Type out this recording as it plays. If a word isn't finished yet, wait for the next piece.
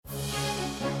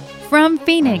From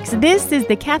Phoenix, this is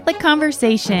the Catholic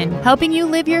Conversation, helping you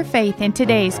live your faith in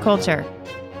today's culture.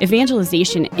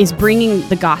 Evangelization is bringing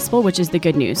the gospel, which is the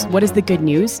good news. What is the good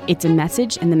news? It's a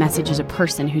message, and the message is a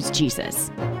person who's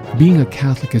Jesus. Being a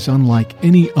Catholic is unlike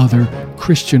any other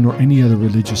Christian or any other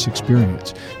religious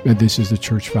experience. This is the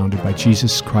church founded by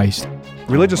Jesus Christ.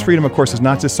 Religious freedom, of course, is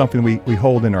not just something we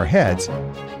hold in our heads.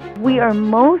 We are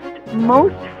most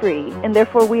free, and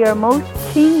therefore we are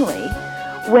most kingly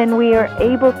when we are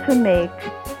able to make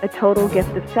a total gift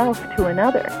of self to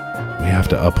another. We have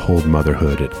to uphold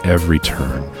motherhood at every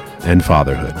turn, and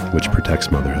fatherhood, which protects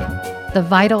motherhood. The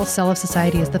vital cell of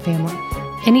society is the family.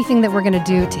 Anything that we're going to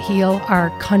do to heal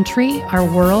our country, our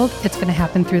world, it's going to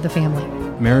happen through the family.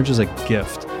 Marriage is a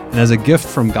gift, and as a gift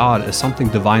from God, as something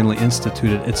divinely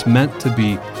instituted, it's meant to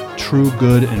be true,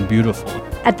 good, and beautiful.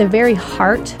 At the very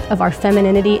heart of our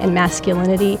femininity and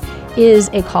masculinity is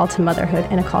a call to motherhood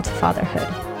and a call to fatherhood.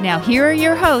 Now here are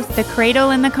your hosts, the Cradle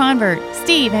and the Convert,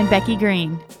 Steve and Becky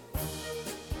Green.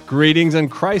 Greetings in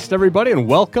Christ, everybody, and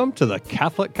welcome to the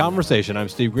Catholic Conversation. I'm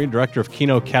Steve Green, director of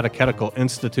Keno Catechetical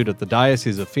Institute at the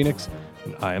Diocese of Phoenix,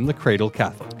 and I am the Cradle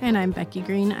Catholic. And I'm Becky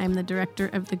Green. I'm the director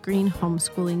of the Green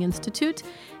Homeschooling Institute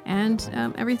and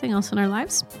everything else in our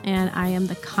lives. And I am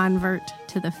the convert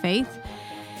to the faith.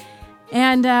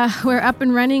 And we're up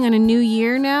and running on a new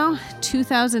year now,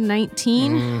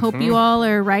 2019. Mm-hmm. Hope you all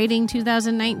are writing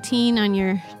 2019 on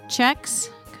your checks,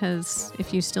 because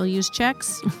if you still use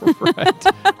checks. Right.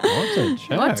 What's a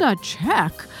check? What's a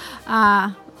check?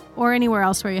 Or anywhere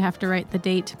else where you have to write the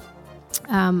date.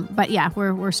 But yeah,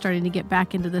 we're starting to get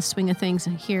back into the swing of things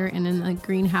here and in the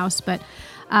greenhouse. But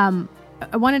I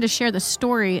wanted to share the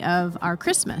story of our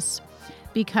Christmas,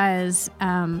 because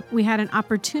we had an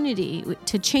opportunity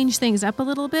to change things up a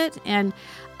little bit. And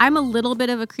I'm a little bit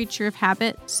of a creature of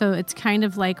habit, so it's kind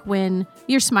of like when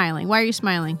you're smiling. Why are you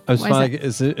smiling? I was smiling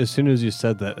as soon as you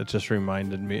said that, it just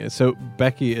reminded me. So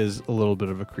Becky is a little bit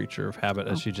of a creature of habit,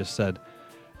 as she just said.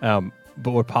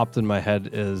 But what popped in my head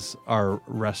is our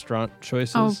restaurant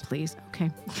choices. Oh, please. Okay.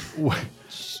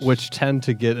 Which tend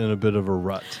to get in a bit of a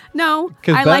rut. No,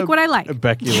 I like what I like.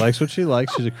 Becky likes what she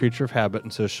likes. She's a creature of habit,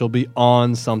 and so she'll be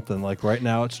on something. Like right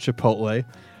now, it's Chipotle.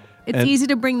 It's easy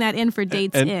to bring that in for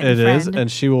dates It is,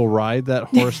 and she will ride that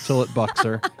horse till it bucks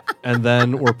her, and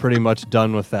then we're pretty much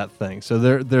done with that thing. So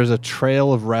there's a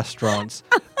trail of restaurants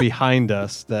behind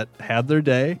us that had their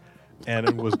day, and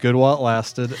it was good while it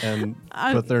lasted,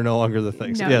 but they're no longer the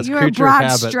thing. So, no, yes, you're broad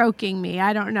stroking me.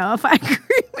 I don't know if I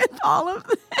agree with all of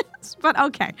this, but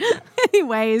okay.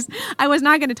 Anyways, I was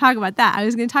not going to talk about that. I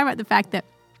was going to talk about the fact that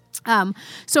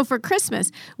so for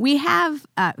Christmas, we have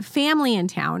family in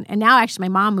town, and now actually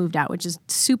my mom moved out, which is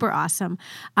super awesome.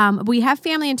 We have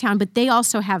family in town, but they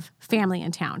also have family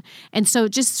in town. And so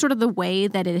just sort of the way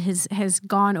that it has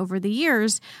gone over the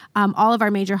years, all of our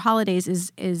major holidays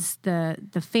is the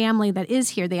family that is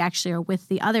here, they actually are with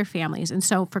the other families. And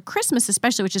so for Christmas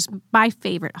especially, which is my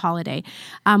favorite holiday,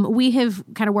 we have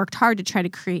kind of worked hard to try to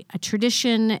create a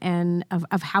tradition and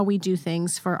of how we do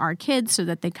things for our kids so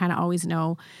that they kind of always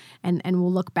know and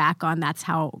we'll look back on that's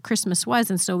how Christmas was.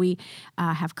 And so we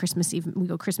have Christmas Eve, we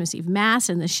go Christmas Eve Mass,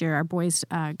 and this year our boys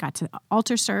got to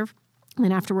altar serve. And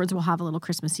then afterwards, we'll have a little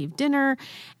Christmas Eve dinner,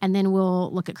 and then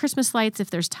we'll look at Christmas lights if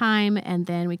there's time, and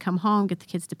then we come home, get the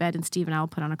kids to bed, and Steve and I will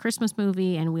put on a Christmas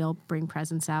movie, and we'll bring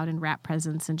presents out and wrap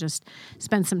presents and just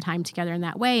spend some time together in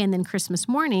that way. And then Christmas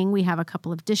morning, we have a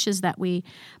couple of dishes that we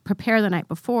prepare the night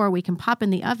before. We can pop in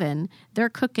the oven. They're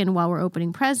cooking while we're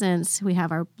opening presents. We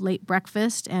have our late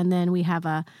breakfast, and then we have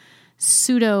a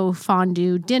pseudo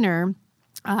fondue dinner.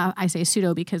 I say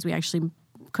pseudo because we actually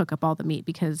cook up all the meat,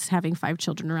 because having 5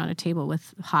 children around a table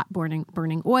with hot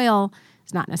burning oil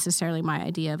is not necessarily my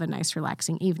idea of a nice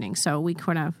relaxing evening. So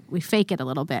we fake it a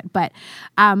little bit. But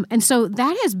and so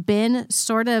that has been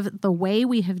sort of the way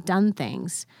we have done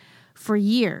things for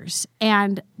years.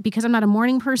 And because I'm not a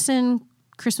morning person,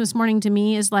 Christmas morning to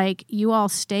me is like, you all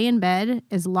stay in bed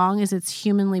as long as it's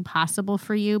humanly possible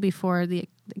for you before the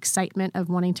excitement of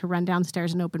wanting to run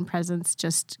downstairs and open presents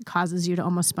just causes you to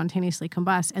almost spontaneously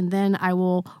combust. And then I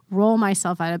will roll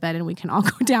myself out of bed and we can all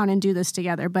go down and do this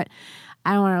together. But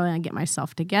I don't really want to get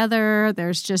myself together.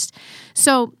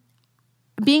 So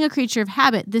being a creature of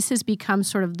habit, this has become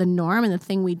sort of the norm and the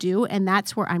thing we do. And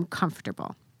that's where I'm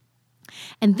comfortable.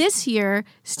 And this year,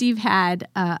 Steve had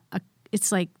it's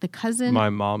like the cousin. My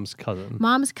mom's cousin.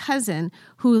 Mom's cousin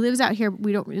who lives out here,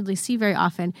 we don't really see very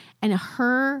often, and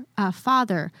her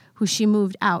father, who she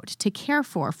moved out to care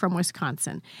for from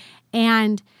Wisconsin.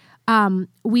 And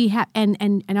we have, and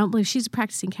I don't believe she's a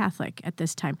practicing Catholic at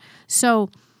this time. So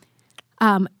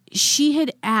she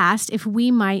had asked if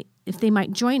we might if they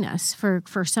might join us for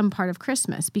some part of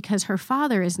Christmas, because her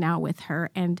father is now with her,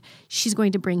 and she's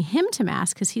going to bring him to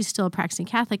Mass because he's still a practicing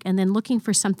Catholic, and then looking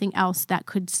for something else that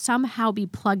could somehow be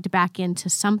plugged back into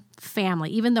some family,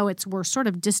 even though we're sort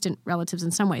of distant relatives in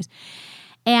some ways.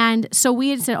 And so we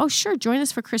had said, oh, sure, join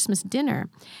us for Christmas dinner.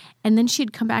 And then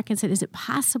she'd come back and said, is it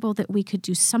possible that we could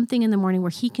do something in the morning where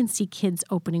he can see kids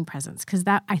opening presents? Because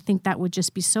I think that would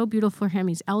just be so beautiful for him.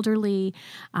 He's elderly.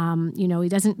 He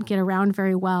doesn't get around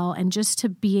very well. And just to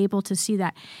be able to see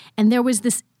that. And there was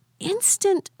this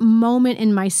instant moment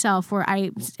in myself where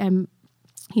I am,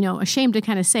 ashamed to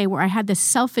kind of say, where I had this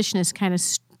selfishness kind of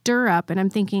stir up. And I'm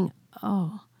thinking,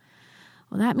 oh,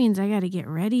 well, that means I got to get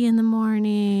ready in the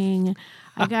morning.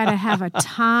 I got to have a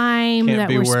time that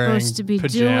we're supposed to be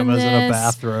doing this. In a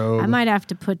bathrobe. I might have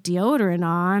to put deodorant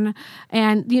on.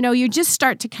 And, you just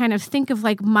start to kind of think of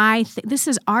like this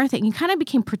is our thing. You kind of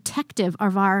became protective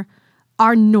of our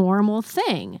normal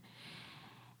thing.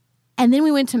 And then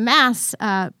we went to Mass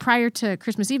prior to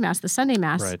Christmas Eve Mass, the Sunday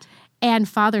Mass. Right. And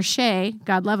Father Shea,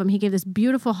 God love him, he gave this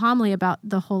beautiful homily about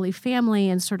the Holy Family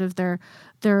and sort of their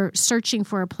searching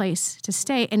for a place to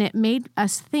stay. And it made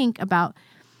us think about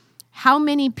how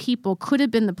many people could have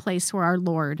been the place where our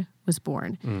Lord was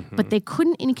born, but they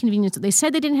couldn't inconvenience it. They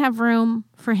said they didn't have room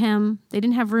for him. They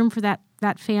didn't have room for that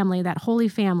family, that Holy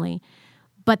Family.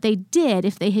 But they did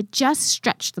if they had just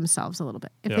stretched themselves a little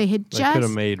bit. If they had just... They could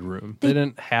have made room. They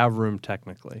didn't have room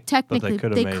technically. But they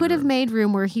could have made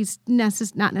room where he's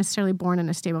not necessarily born in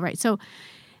a stable, right? So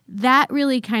that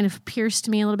really kind of pierced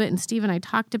me a little bit, and Steve and I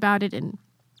talked about it, and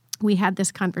we had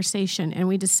this conversation, and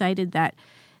we decided that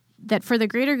for the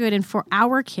greater good and for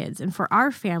our kids and for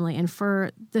our family and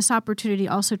for this opportunity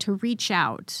also to reach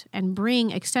out and bring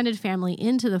extended family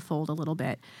into the fold a little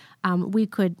bit, we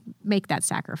could make that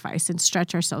sacrifice and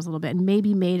stretch ourselves a little bit and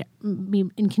maybe be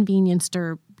inconvenienced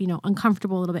or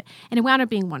uncomfortable a little bit. And it wound up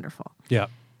being wonderful. Yeah,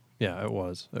 it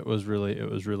was. It was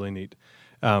really neat.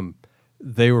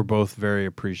 They were both very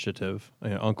appreciative.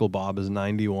 Uncle Bob is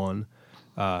 91,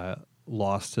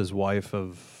 lost his wife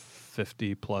of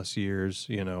 50 plus years,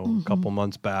 a couple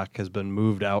months back, has been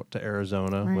moved out to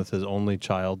Arizona with his only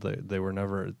child. They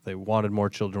wanted more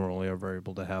children, were only ever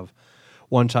able to have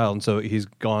one child. And so he's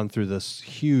gone through this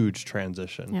huge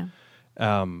transition.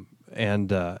 Yeah.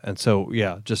 And so,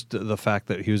 just the fact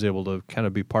that he was able to kind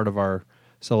of be part of our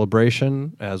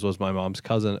celebration, as was my mom's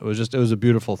cousin, it was a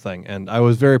beautiful thing. And I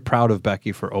was very proud of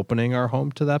Becky for opening our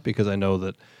home to that, because I know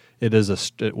that it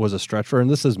was a stretch for her, and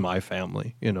this is my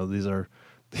family. These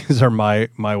are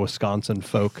my Wisconsin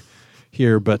folk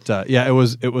here, but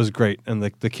it was great, and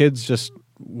the kids just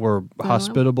were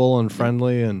hospitable and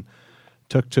friendly and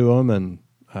took to them, and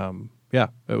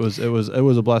it was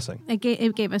a blessing.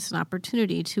 It gave us an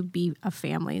opportunity to be a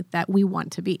family that we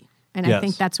want to be, and I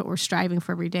think that's what we're striving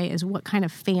for every day: is what kind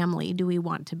of family do we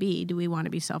want to be? Do we want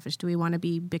to be selfish? Do we want to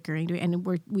be bickering? And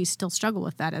we still struggle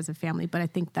with that as a family, but I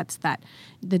think that's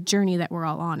the journey that we're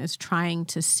all on, is trying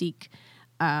to seek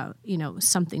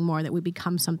something more, that we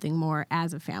become something more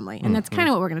as a family. And that's kind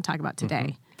of what we're going to talk about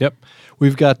today. Yep.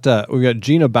 We've got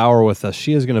Gina Bauer with us.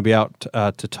 She is going to be out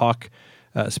to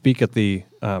speak at the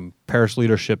Parish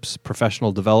Leadership's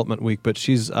Professional Development Week, but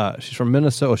she's from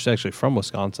Minnesota. She's actually from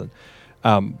Wisconsin.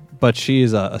 But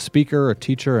she's a speaker, a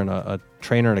teacher, and a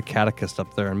trainer and a catechist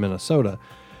up there in Minnesota.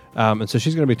 And so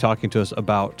she's going to be talking to us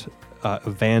about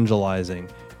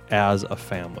evangelizing as a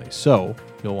family. So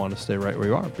you'll want to stay right where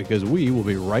you are, because we will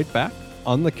be right back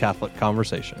on The Catholic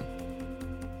Conversation.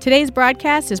 Today's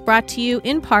broadcast is brought to you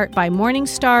in part by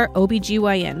Morningstar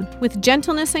OBGYN. With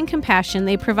gentleness and compassion,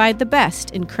 they provide the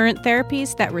best in current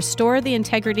therapies that restore the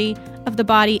integrity of the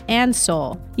body and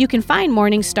soul. You can find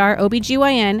Morningstar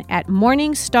OBGYN at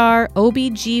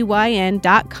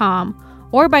morningstarobgyn.com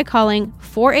or by calling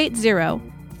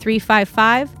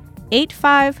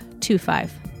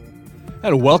 480-355-8525.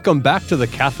 And welcome back to The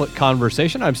Catholic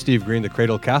Conversation. I'm Steve Green, the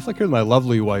Cradle Catholic, here with my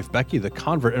lovely wife, Becky, the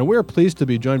convert. And we're pleased to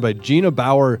be joined by Gina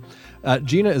Bauer.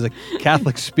 Gina is a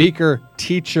Catholic speaker,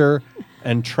 teacher,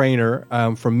 and trainer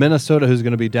from Minnesota, who's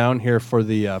going to be down here for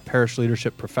the Parish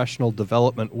Leadership Professional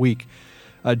Development Week.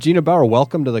 Gina Bauer,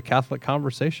 welcome to The Catholic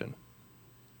Conversation.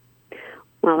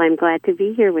 Well, I'm glad to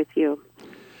be here with you.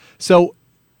 So,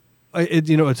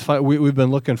 it's fun. We've been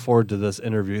looking forward to this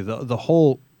interview. The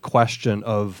whole question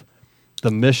of the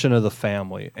mission of the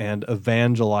family and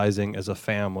evangelizing as a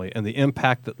family and the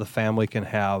impact that the family can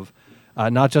have,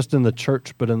 not just in the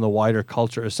church, but in the wider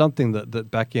culture, is something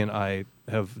that Becky and I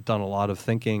have done a lot of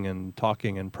thinking and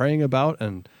talking and praying about,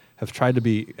 and have tried to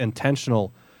be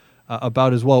intentional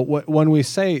about as well. When we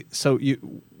say,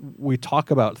 we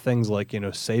talk about things like,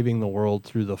 saving the world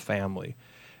through the family.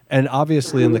 And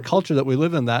obviously in the culture that we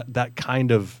live in, that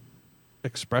kind of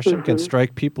expression can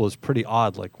strike people as pretty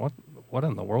odd. Like, what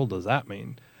in the world does that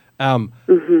mean?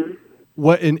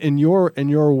 What in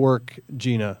your work,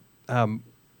 Gina,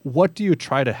 what do you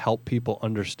try to help people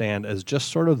understand as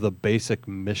just sort of the basic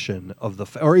mission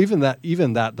of or even that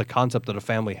the concept that a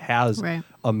family has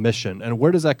a mission, and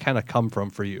where does that kind of come from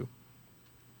for you?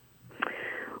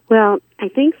 Well, I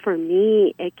think for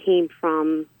me it came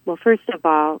from, well, first of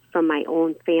all, from my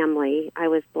own family. I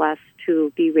was blessed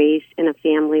to be raised in a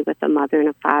family with a mother and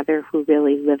a father who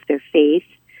really lived their faith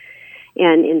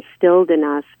and instilled in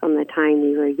us from the time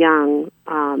we were young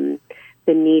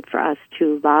the need for us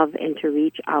to love and to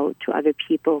reach out to other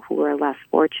people who were less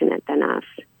fortunate than us.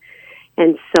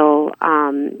 And so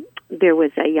there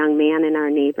was a young man in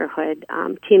our neighborhood,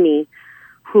 Timmy,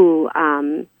 who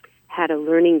had a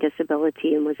learning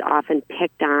disability and was often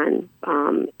picked on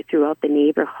throughout the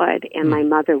neighborhood. And my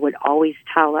mother would always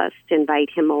tell us to invite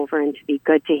him over and to be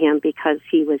good to him because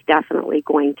he was definitely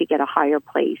going to get a higher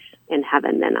place in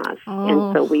heaven than us.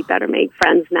 And so we better make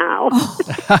friends now.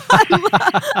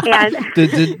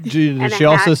 Did she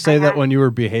also say that when you were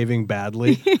behaving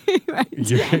badly?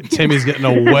 Timmy's getting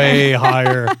a way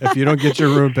higher if you don't get your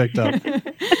room picked up.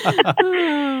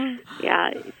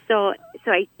 Yeah, so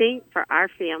I think for our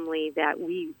family that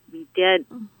we did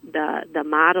the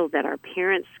model that our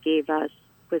parents gave us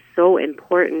was so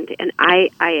important, and I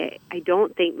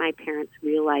don't think my parents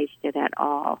realized it at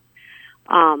all,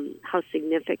 how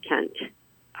significant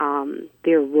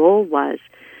their role was.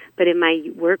 But in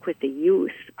my work with the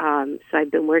youth, so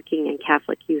I've been working in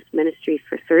Catholic youth ministry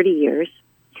for 30 years,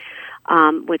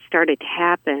 what started to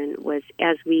happen was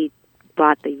as we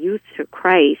brought the youth to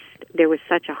Christ, there was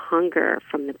such a hunger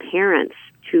from the parents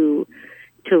to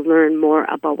learn more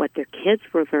about what their kids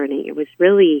were learning. It was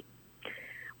really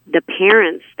the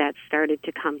parents that started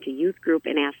to come to youth group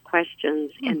and ask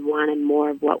questions and wanted more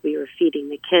of what we were feeding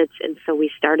the kids. And so we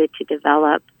started to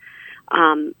develop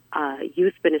a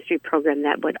youth ministry program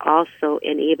that would also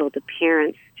enable the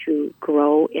parents to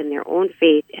grow in their own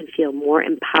faith and feel more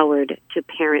empowered to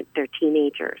parent their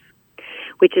teenagers,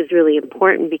 which is really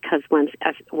important because once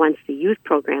the youth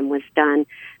program was done,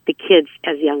 the kids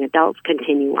as young adults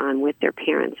continue on with their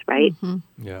parents, right?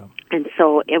 Yeah. And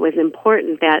so it was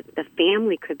important that the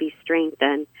family could be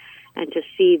strengthened and to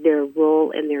see their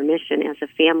role and their mission as a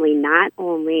family, not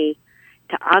only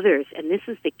to others, and this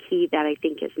is the key that I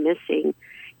think is missing,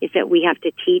 is that we have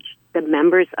to teach the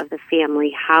members of the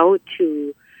family how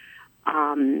to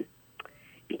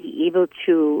be able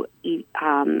to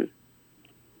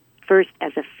first,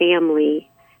 as a family,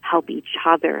 help each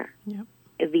other,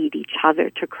 lead each other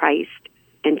to Christ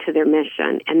and to their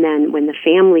mission. And then when the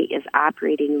family is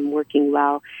operating and working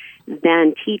well,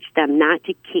 then teach them not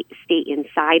to stay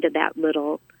inside of that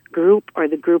little group or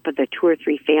the group of the 2 or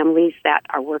 3 families that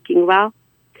are working well,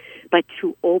 but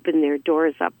to open their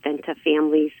doors up then to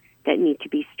families that need to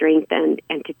be strengthened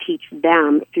and to teach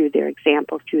them through their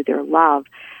example, through their love,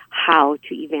 how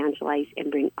to evangelize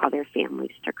and bring other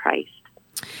families to Christ.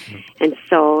 And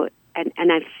so,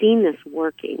 and I've seen this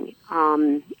working.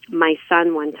 My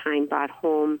son one time brought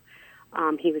home,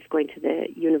 he was going to the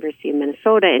University of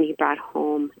Minnesota, and he brought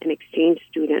home an exchange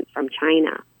student from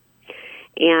China.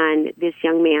 And this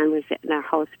young man was in our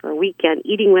house for a weekend,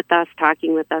 eating with us,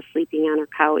 talking with us, sleeping on our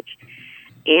couch.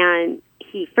 And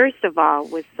he, first of all,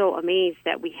 was so amazed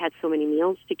that we had so many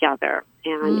meals together.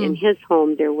 And in his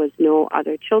home, there was no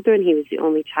other children. He was the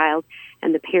only child.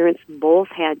 And the parents both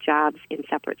had jobs in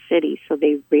separate cities, so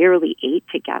they rarely ate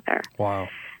together. Wow.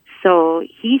 So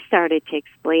he started to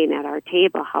explain at our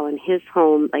table how in his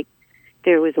home, like,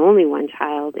 there was only one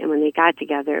child, and when they got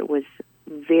together, it was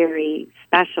very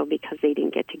special because they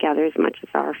didn't get together as much as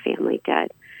our family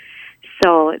did.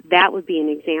 So that would be an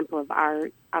example of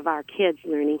our kids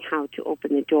learning how to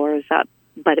open the doors up,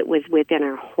 but it was within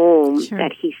our home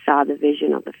that he saw the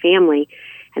vision of the family,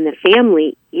 and the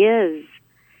family is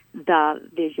the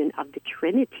vision of the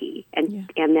Trinity, and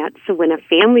that so when a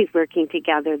family's working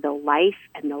together, the life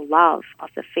and the love of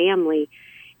the family,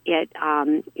 it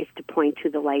is to point to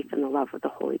the life and the love of the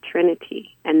Holy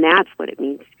Trinity, and that's what it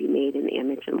means to be made in the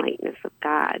image and likeness of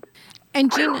God.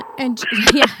 And Gina,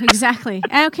 yeah, exactly.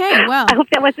 Okay, well, I hope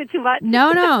that wasn't too much.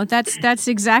 No, that's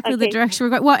exactly the direction we're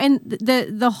going. Well, and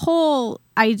the whole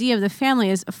idea of the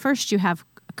family is first you have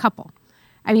a couple.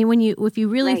 I mean, if you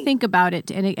really think about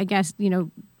it, and I guess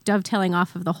dovetailing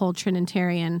off of the whole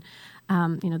Trinitarian,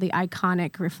 the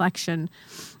iconic reflection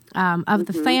of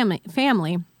the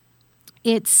family.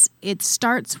 It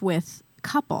starts with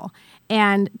couple.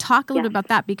 And talk a little bit about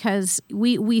that, because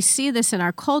we see this in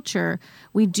our culture.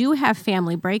 We do have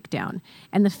family breakdown.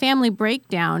 And the family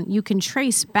breakdown, you can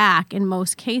trace back, in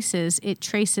most cases, it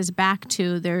traces back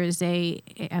to there is a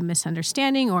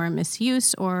misunderstanding or a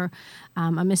misuse or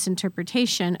a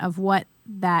misinterpretation of what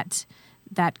that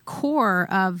core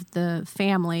of the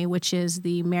family, which is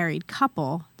the married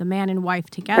couple, the man and wife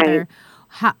together, Right.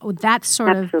 how, that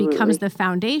sort Absolutely. of becomes the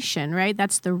foundation, right?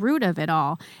 That's the root of it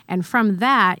all. And from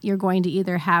that, you're going to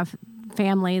either have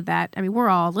family that, I mean, we're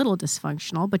all a little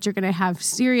dysfunctional, but you're going to have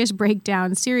serious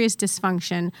breakdown, serious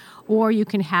dysfunction, or you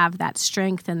can have that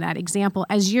strength and that example,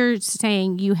 as you're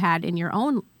saying you had in your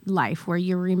own life, where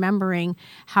you're remembering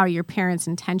how your parents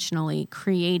intentionally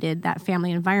created that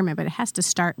family environment. But it has to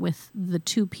start with the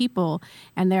two people,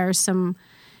 and there's some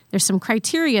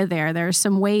criteria there. There are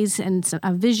some ways and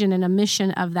a vision and a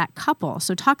mission of that couple.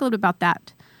 So talk a little bit about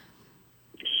that.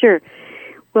 Sure.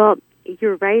 Well,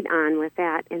 you're right on with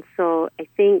that. And so I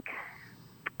think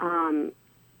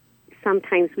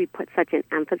sometimes we put such an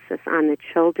emphasis on the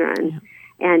children. Yeah.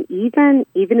 And even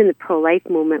in the pro-life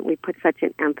movement, we put such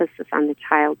an emphasis on the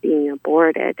child being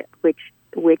aborted, which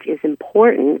is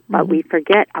important, but we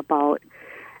forget about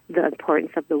the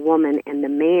importance of the woman and the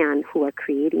man who are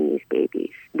creating these babies.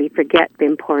 We forget the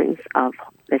importance of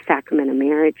the sacrament of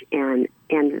marriage and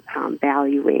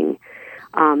valuing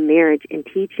marriage and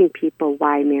teaching people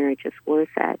why marriage is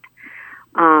worth it.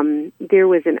 There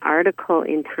was an article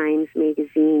in Times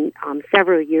Magazine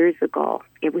several years ago.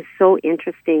 It was so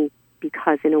interesting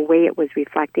because in a way it was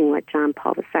reflecting what John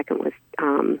Paul II was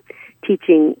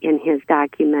teaching in his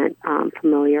document,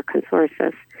 Familiar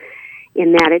Consorsus,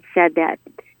 in that it said that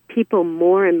people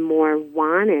more and more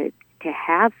wanted to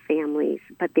have families,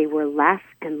 but they were less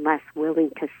and less willing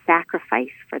to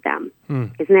sacrifice for them.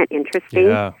 Isn't that interesting?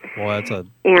 Yeah, well, that's a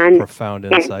profound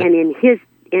insight. And in his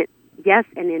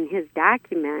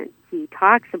document, he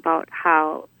talks about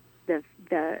how the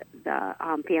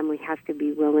family has to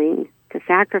be willing to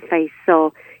sacrifice.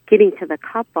 So getting to the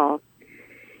couple,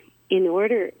 in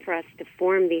order for us to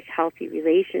form these healthy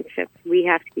relationships, we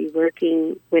have to be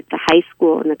working with the high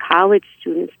school and the college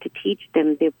students to teach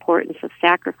them the importance of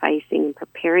sacrificing and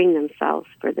preparing themselves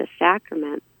for the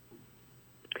sacrament.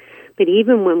 But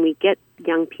even when we get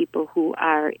young people who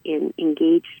are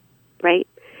engaged, right,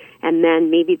 and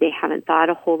then maybe they haven't thought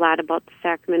a whole lot about the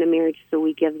sacrament of marriage, so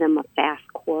we give them a fast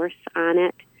course on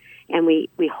it, and we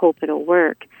hope it'll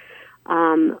work.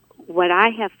 What I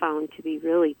have found to be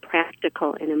really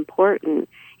practical and important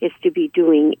is to be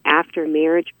doing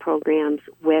after-marriage programs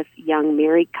with young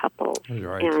married couples.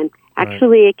 Right. And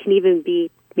actually, it can even be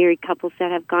married couples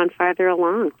that have gone farther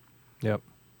along. Yep.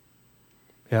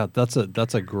 Yeah, that's a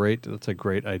great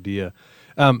idea.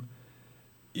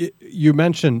 You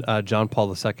mentioned John Paul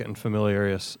II and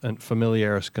Familiaris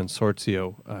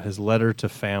Consortio, his letter to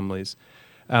families.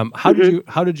 How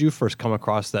did you first come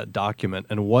across that document,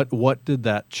 and what did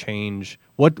that change?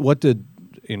 What did,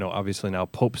 obviously now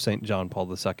Pope St. John Paul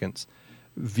II's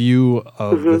view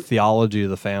of the theology of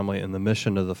the family and the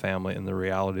mission of the family and the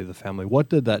reality of the family, what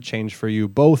did that change for you,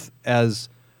 both as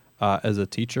a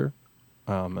teacher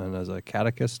and as a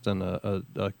catechist and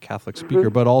a Catholic speaker,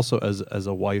 but also as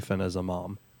a wife and as a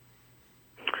mom?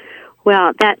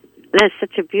 Well, that's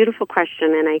such a beautiful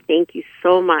question, and I thank you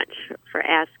so much for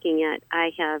asking it.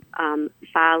 I have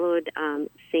followed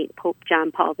St. Pope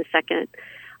John Paul II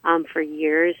for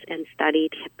years and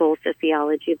studied both the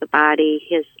theology of the body,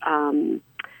 his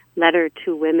letter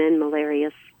to women,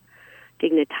 Malarius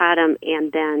Dignitatem,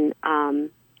 and then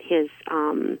his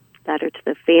letter to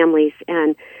the families.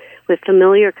 And with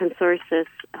Familiar Consorsus,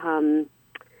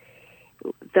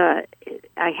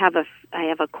 I have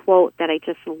a quote that I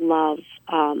just love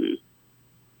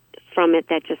from it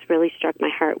that just really struck my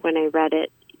heart when I read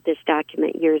this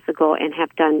document years ago, and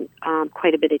have done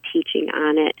quite a bit of teaching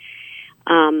on it.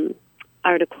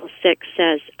 Article 6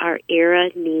 says, "Our era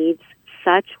needs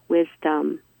such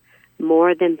wisdom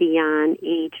more than beyond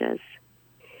ages,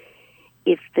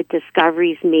 if the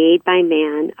discoveries made by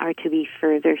man are to be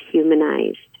further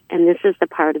humanized." And this is the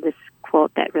part of this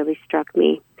quote that really struck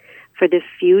me. "For the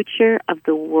future of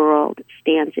the world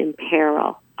stands in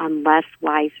peril unless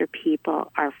wiser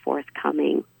people are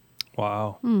forthcoming."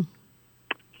 Wow.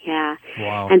 Yeah.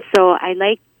 Wow. And so I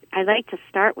like to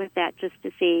start with that, just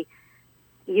to say,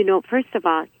 first of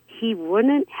all, he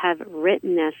wouldn't have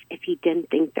written this if he didn't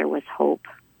think there was hope.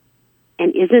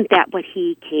 And isn't that what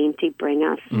he came to bring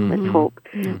us, with hope?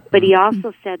 But he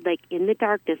also said, in the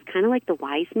darkness, kind of like the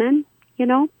wise men,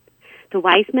 the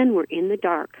wise men were in the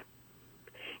dark,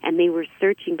 and they were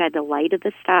searching by the light of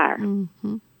the star.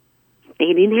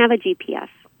 They didn't have a GPS.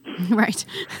 Right.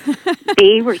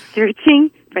 They were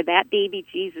searching for that baby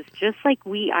Jesus, just like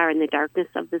we are in the darkness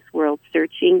of this world,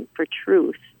 searching for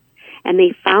truth. And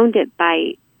they found it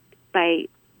by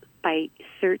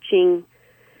searching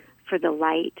for the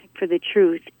light, for the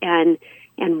truth. And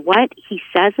what he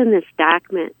says in this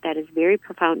document that is very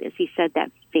profound is he said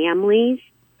that families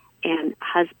and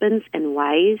husbands and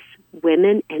wives,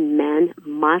 women and men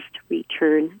must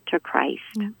return to Christ.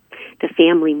 Yeah. The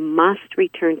family must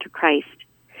return to Christ.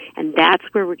 And that's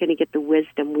where we're going to get the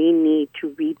wisdom we need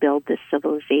to rebuild this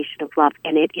civilization of love.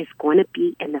 And it is going to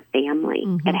be in the family.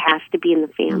 Mm-hmm. It has to be in the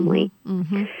family.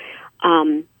 Mm-hmm.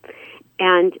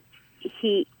 And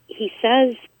he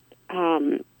says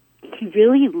he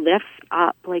really lifts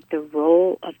up like the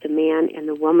role of the man and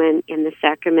the woman in the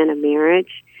sacrament of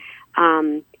marriage.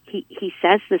 He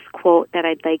says this quote that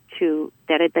I'd like to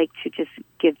just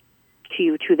give to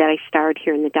you too, that I starred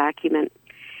here in the document.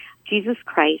 Jesus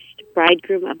Christ,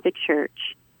 bridegroom of the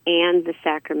church and the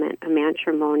sacrament of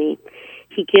matrimony.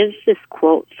 He gives this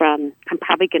quote from, I'm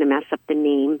probably going to mess up the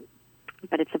name,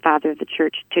 but it's the father of the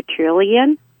church,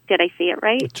 Tertullian. Did I say it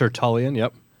right? Tertullian,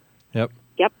 yep.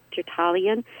 Yep,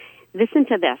 Tertullian. Listen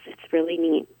to this. It's really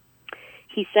neat.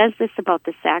 He says this about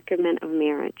the sacrament of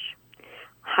marriage.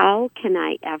 How can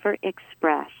I ever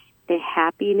express the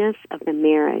happiness of the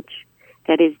marriage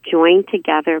that is joined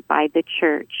together by the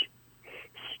church,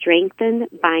 strengthened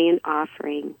by an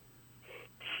offering,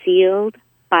 sealed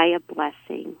by a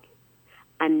blessing,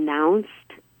 announced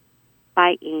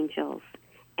by angels,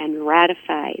 and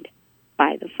ratified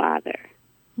by the Father?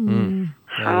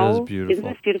 That is beautiful. Isn't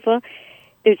this beautiful?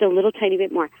 There's a little tiny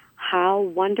bit more. How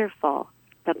wonderful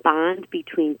the bond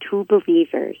between two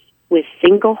believers with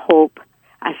single hope,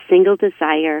 a single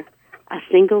desire, a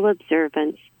single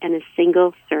observance, and a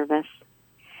single service.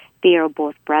 They are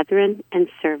both brethren and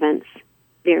servants.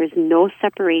 There is no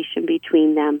separation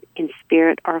between them in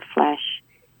spirit or flesh.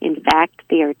 In fact,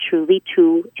 they are truly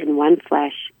two in one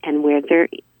flesh, and where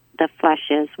the flesh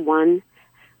is one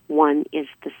is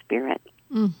the spirit.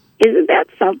 Mm. Isn't that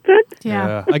something?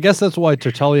 Yeah. I guess that's why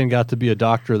Tertullian got to be a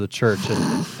doctor of the church,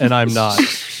 and I'm not.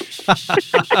 That's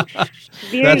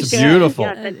good. Beautiful.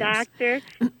 Yeah, the doctor.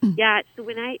 Yeah, so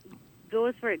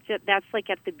that's like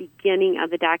at the beginning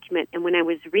of the document. And when I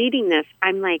was reading this,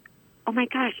 I'm like, oh my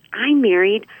gosh, I'm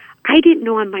married. I didn't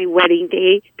know on my wedding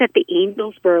day that the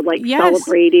angels were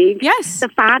celebrating. Yes. The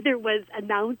Father was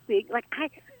announcing. Like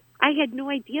I had no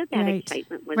idea that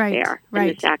excitement was there in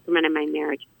the sacrament of my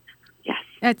marriage.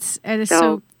 Yes.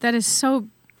 That is so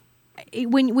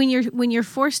when you're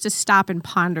forced to stop and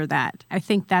ponder that, I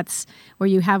think that's where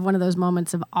you have one of those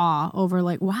moments of awe over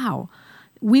like, wow,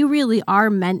 we really are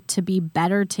meant to be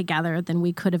better together than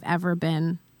we could have ever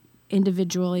been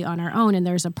individually on our own. And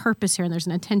there's a purpose here, and there's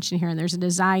an intention here, and there's a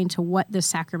design to what this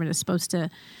sacrament is supposed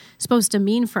to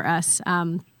mean for us.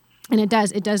 And it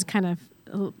does kind of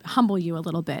humble you a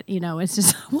little bit. It's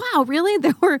just, wow, really?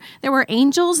 There were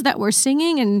angels that were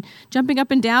singing and jumping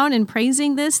up and down and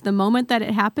praising this the moment that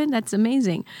it happened. That's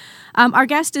amazing. Our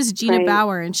guest is Gina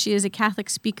Bauer, and she is a Catholic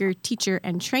speaker, teacher,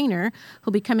 and trainer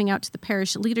who'll be coming out to the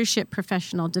Parish Leadership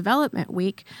Professional Development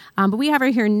Week. But we have her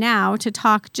here now to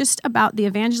talk just about the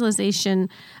evangelization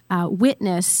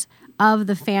witness of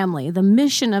the family, the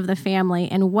mission of the family,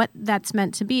 and what that's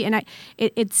meant to be. And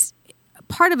it's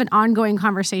part of an ongoing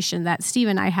conversation that Steve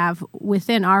and I have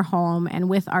within our home and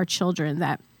with our children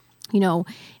that,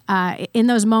 in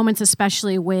those moments,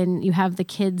 especially when you have the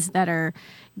kids that are,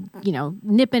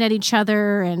 nipping at each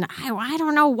other and I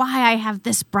don't know why I have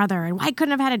this brother and why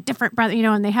couldn't I have had a different brother,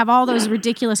 and they have all those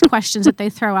ridiculous questions that they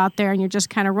throw out there, and you're just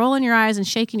kind of rolling your eyes and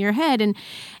shaking your head.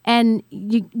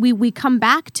 We come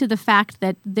back to the fact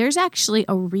that there's actually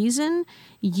a reason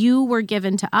you were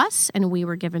given to us and we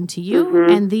were given to you,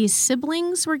 and these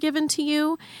siblings were given to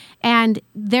you. And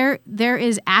there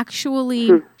is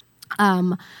actually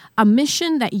a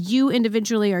mission that you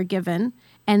individually are given,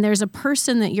 and there's a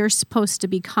person that you're supposed to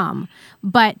become.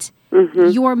 But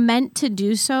you're meant to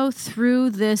do so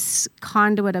through this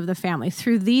conduit of the family,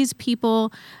 through these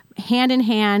people, hand in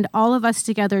hand, all of us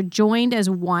together, joined as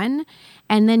one.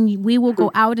 And then we will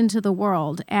go out into the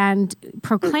world and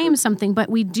proclaim something. But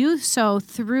we do so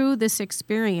through this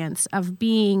experience of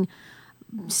being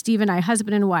Steve and I,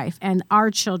 husband and wife, and our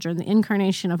children, the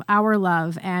incarnation of our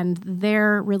love and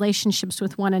their relationships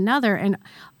with one another. And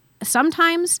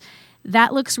sometimes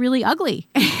that looks really ugly.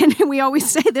 And we always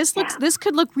say this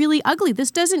could look really ugly.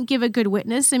 This doesn't give a good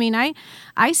witness. I mean,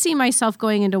 I see myself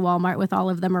going into Walmart with all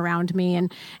of them around me,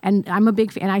 and I'm a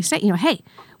big fan. And I say, hey,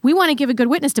 we want to give a good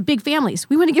witness to big families.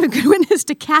 We want to give a good witness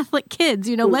to Catholic kids.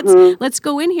 Let's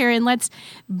go in here and let's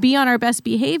be on our best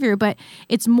behavior. But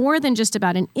it's more than just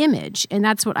about an image. And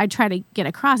that's what I try to get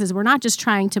across is we're not just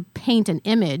trying to paint an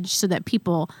image so that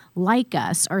people like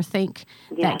us or think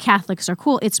that Catholics are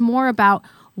cool. It's more about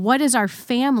what is our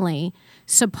family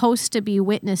supposed to be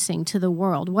witnessing to the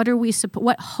world? What are we?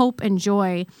 What hope and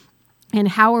joy, and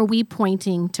how are we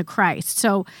pointing to Christ?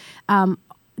 So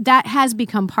that has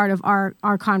become part of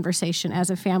our conversation as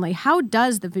a family. How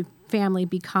does the family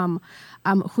become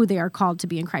who they are called to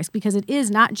be in Christ? Because it is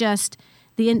not just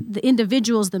the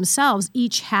individuals themselves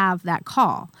each have that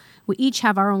call. We each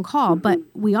have our own call, but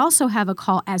we also have a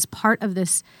call as part of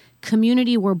this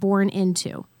community we're born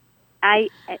into.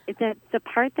 The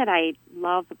part that I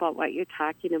love about what you're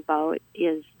talking about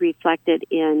is reflected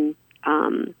in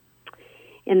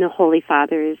the Holy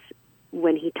Father's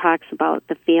when he talks about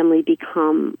the family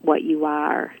become what you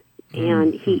are,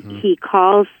 and he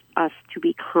calls us to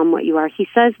become what you are. He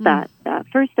says that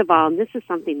first of all, and this is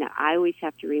something that I always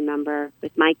have to remember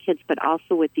with my kids, but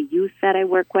also with the youth that I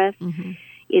work with,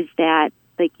 is that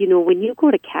when you go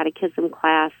to catechism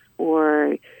class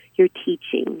or you're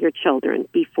teaching your children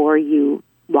before you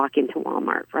walk into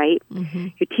Walmart, right?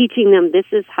 You're teaching them this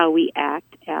is how we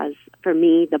act as, for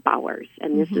me, the Bowers,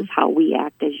 and this is how we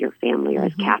act as your family or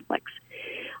as Catholics.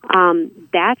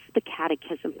 That's the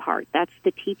catechism part. That's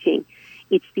the teaching.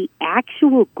 It's the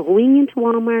actual going into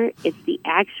Walmart. It's the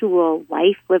actual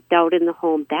life lived out in the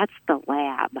home. That's the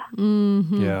lab.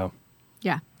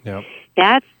 Yeah.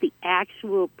 That's the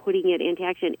actual putting it into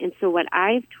action. And so what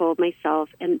I've told myself,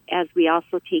 and as we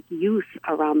also take youth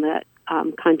around the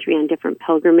country on different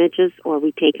pilgrimages, or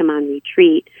we take them on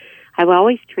retreat, I will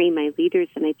always train my leaders,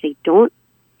 and I'd say, don't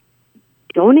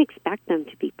expect them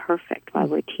to be perfect while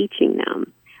we're teaching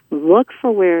them. Look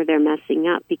for where they're messing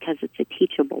up, because it's a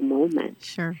teachable moment.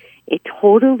 Sure. It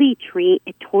totally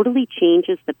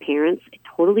changes the parents. It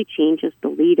totally changes the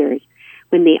leaders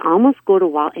when they almost go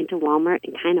into Walmart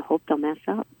and kind of hope they'll mess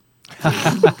up.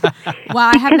 Well,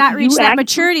 I have not reached that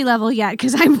maturity level yet,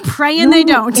 because I'm praying they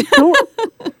don't.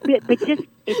 But just,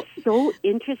 it's so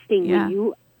interesting when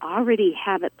you already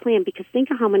have it planned, because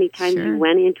think of how many times you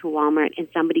went into Walmart and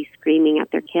somebody's screaming at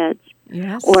their kids.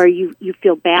 Yes. Or you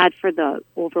feel bad for the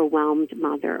overwhelmed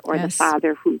mother or the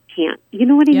father who can't. You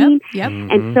know what I mean? Yep.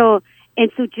 And so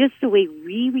just the way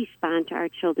we respond to our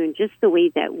children, just the way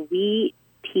that we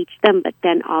teach them, but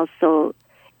then also,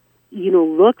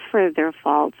 look for their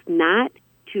faults, not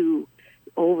to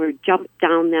jump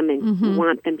down them and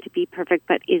want them to be perfect,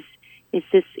 but is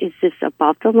this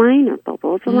above the line or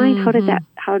below the line?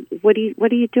 What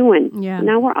are you doing? Yeah.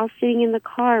 Now we're all sitting in the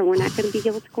car. We're not going to be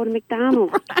able to go to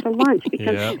McDonald's for lunch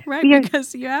because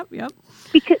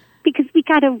because we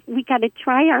gotta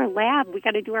try our lab. We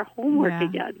gotta do our homework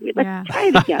again. Let's try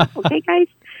it again, okay, guys?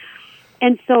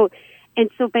 And so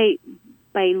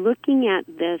by looking at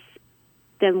this,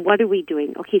 then what are we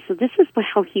doing? Okay, so this is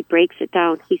how he breaks it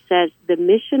down. He says the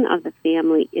mission of the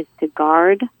family is to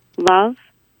guard love,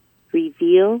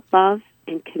 reveal love,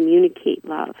 and communicate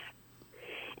love.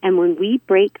 And when we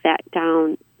break that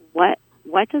down, what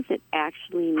does it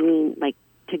actually mean? Like,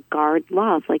 to guard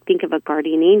love, like think of a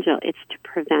guardian angel. It's to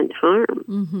prevent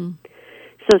harm.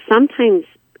 So sometimes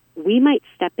we might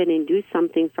step in and do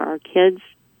something for our kids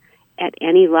at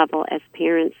any level as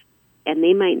parents, and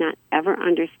they might not ever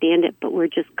understand it, but we're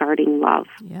just guarding love.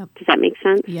 Does that make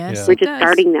sense? Yes, we're just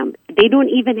guarding them. They don't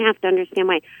even have to understand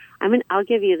why. I'll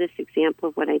give you this example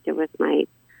of what I did with my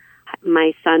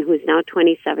son, who's now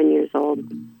 27 years old.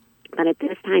 But at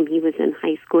this time, he was in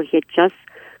high school. He had just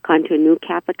gone to a new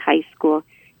Catholic high school.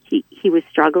 He was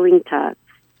struggling to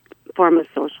form a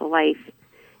social life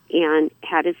and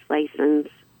had his license.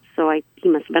 So he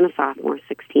must have been a sophomore,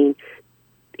 16.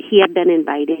 He had been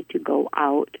invited to go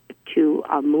out to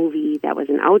a movie that was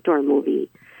an outdoor movie.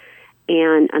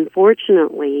 And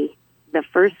unfortunately, the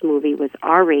first movie was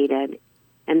R-rated,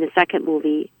 and the second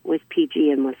movie was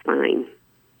PG and was fine.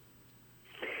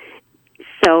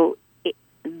 So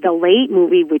the late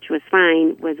movie, which was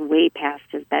fine, was way past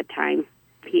his bedtime.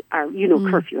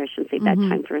 Curfew, I shouldn't say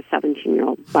bedtime for a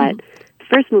 17-year-old. But the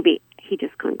first movie, he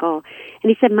just couldn't go. And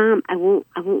he said, "Mom, I won't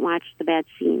watch the bad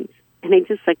scenes." And I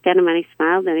just looked at him and I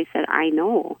smiled and I said, "I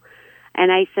know."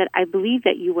 And I said, "I believe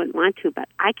that you wouldn't want to, but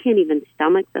I can't even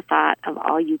stomach the thought of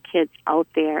all you kids out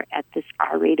there at this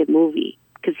R-rated movie,"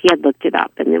 because he had looked it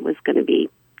up and it was going to be,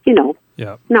 an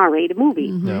R-rated movie.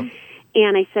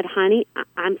 And I said, "Honey,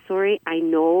 I'm sorry. I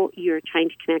know you're trying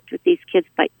to connect with these kids,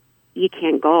 but you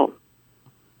can't go."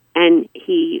 And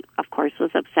he, of course,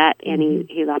 was upset, and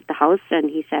he left the house, and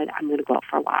he said, "I'm going to go out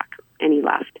for a walk." And he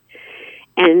left.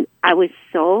 And I was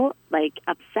so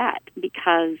upset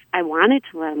because I wanted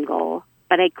to let him go,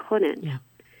 but I couldn't. Yeah.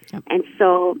 Yep. And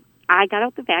so I got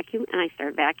out the vacuum and I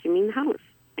started vacuuming the house.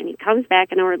 And he comes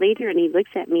back an hour later and he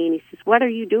looks at me and he says, "What are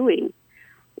you doing?"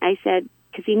 I said,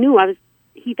 because he knew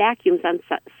he vacuums on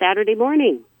Saturday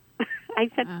morning. I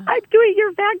said, "I'm doing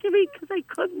your vacuuming because I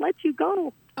couldn't let you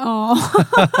go." Oh.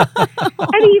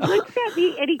 And he looks at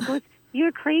me and he goes,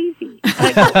 "You're crazy." And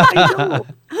I go, "I know."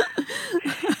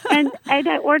 And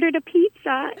I ordered a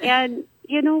pizza and,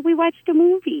 we watched a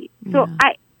movie. So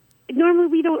normally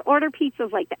we don't order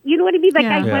pizzas like that. You know what I mean?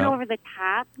 I went over the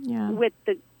top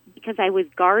because I was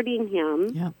guarding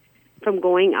him from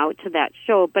going out to that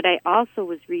show, but I also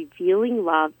was revealing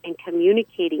love and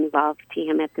communicating love to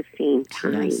him at the same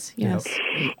time. Yes.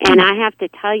 And I have to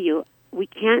tell you, we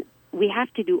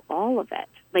have to do all of it.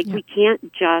 We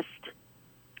can't just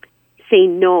say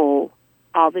no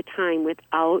all the time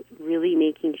without really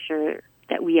making sure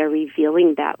that we are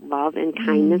revealing that love and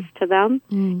kindness to them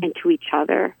and to each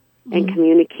other and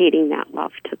communicating that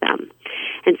love to them.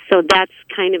 And so that's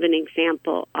kind of an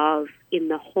example of, in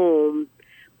the home,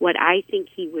 what I think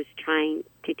he was trying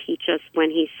to teach us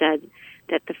when he said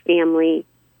that the family,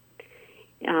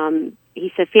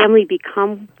 he said, "Family,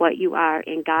 become what you are.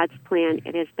 In God's plan,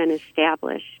 it has been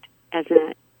established as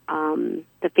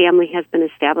the family has been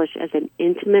established as an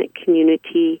intimate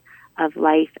community of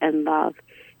life and love.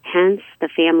 Hence, the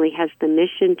family has the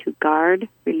mission to guard,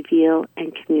 reveal,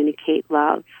 and communicate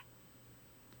love."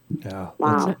 Yeah.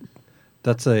 Wow.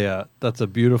 That's a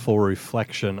beautiful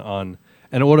reflection on,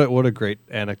 and what a great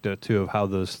anecdote too of how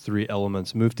those three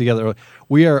elements move together.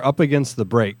 We are up against the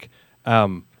break,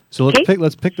 so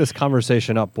let's pick this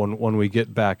conversation up when we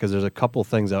get back, because there's a couple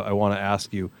things I want to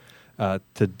ask you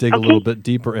to dig a little bit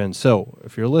deeper in. So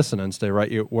if you're listening, stay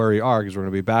right where you are, because we're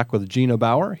going to be back with Gina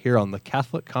Bauer here on the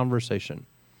Catholic Conversation.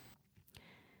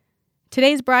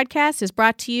 Today's broadcast is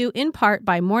brought to you in part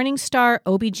by Morningstar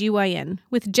OBGYN.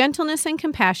 With gentleness and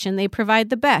compassion, they provide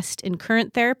the best in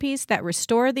current therapies that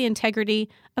restore the integrity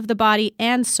of the body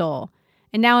and soul.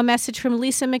 And now a message from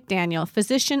Lisa McDaniel,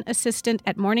 physician assistant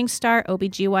at Morningstar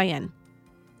OBGYN.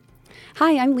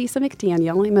 Hi, I'm Lisa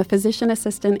McDaniel. I'm a physician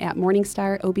assistant at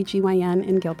Morningstar OBGYN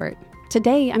in Gilbert.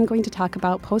 Today, I'm going to talk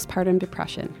about postpartum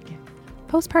depression.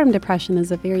 Postpartum depression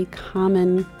is a very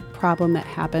common problem that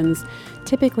happens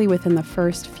typically within the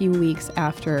first few weeks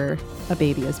after a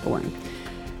baby is born.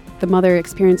 The mother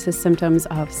experiences symptoms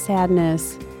of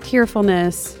sadness,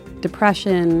 tearfulness,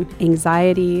 depression,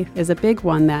 anxiety is a big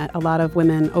one that a lot of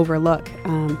women overlook.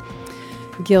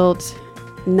 Guilt,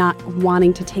 not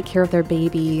wanting to take care of their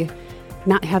baby,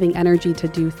 not having energy to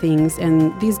do things,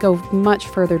 and these go much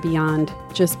further beyond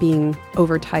just being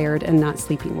overtired and not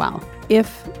sleeping well.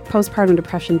 If postpartum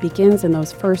depression begins in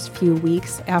those first few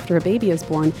weeks after a baby is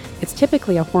born, it's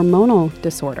typically a hormonal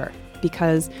disorder,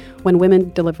 because when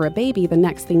women deliver a baby, the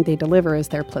next thing they deliver is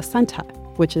their placenta,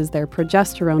 which is their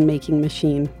progesterone-making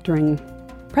machine during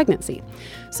pregnancy.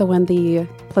 So when the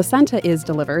placenta is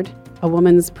delivered, a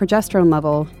woman's progesterone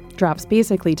level drops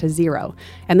basically to zero.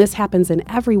 And this happens in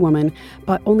every woman,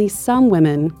 but only some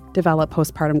women develop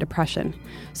postpartum depression.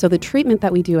 So the treatment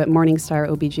that we do at Morningstar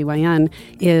OBGYN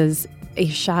is a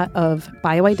shot of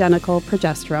bioidentical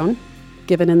progesterone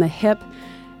given in the hip,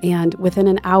 and within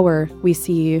an hour we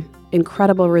see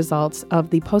incredible results of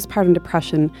the postpartum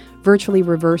depression virtually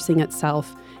reversing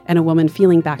itself and a woman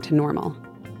feeling back to normal.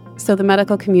 So the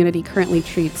medical community currently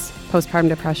treats postpartum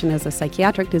depression as a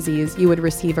psychiatric disease. You would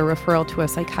receive a referral to a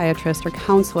psychiatrist or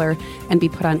counselor and be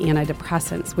put on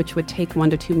antidepressants, which would take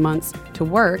 1 to 2 months to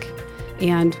work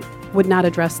and would not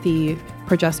address the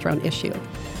progesterone issue.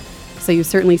 So you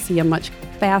certainly see a much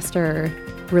faster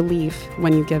relief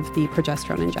when you give the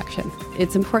progesterone injection.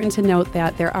 It's important to note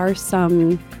that there are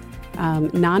some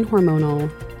non-hormonal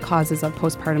causes of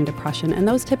postpartum depression, and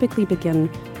those typically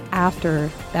begin after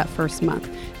that first month.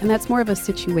 And that's more of a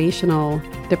situational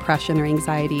depression or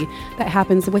anxiety that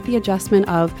happens with the adjustment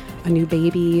of a new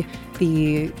baby,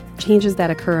 the changes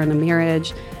that occur in a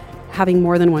marriage, having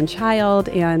more than one child,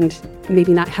 and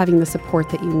maybe not having the support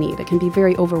that you need. It can be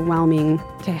very overwhelming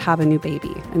to have a new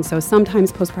baby. And so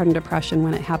sometimes postpartum depression,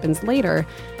 when it happens later,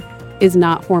 is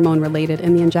not hormone related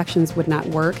and the injections would not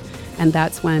work. And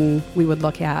that's when we would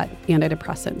look at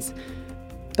antidepressants.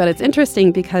 But it's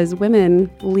interesting because women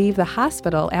leave the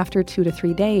hospital after 2 to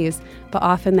 3 days, but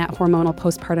often that hormonal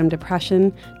postpartum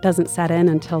depression doesn't set in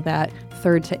until that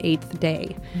 3rd to 8th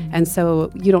day. And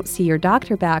so you don't see your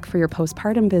doctor back for your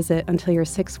postpartum visit until you're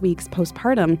 6 weeks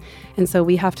postpartum. And so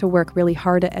we have to work really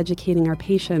hard at educating our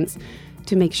patients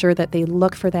to make sure that they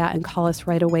look for that and call us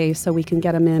right away so we can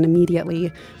get them in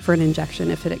immediately for an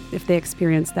injection if they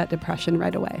experience that depression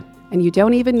right away. And you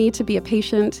don't even need to be a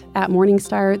patient at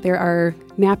Morningstar. There are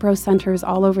NAPRO centers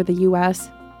all over the U.S.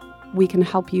 We can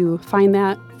help you find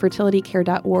that.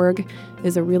 FertilityCare.org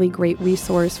is a really great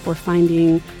resource for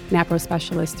finding NAPRO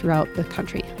specialists throughout the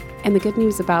country. And the good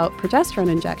news about progesterone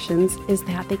injections is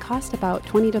that they cost about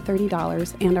 $20 to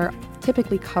 $30 and are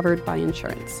typically covered by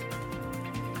insurance.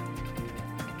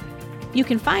 You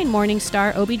can find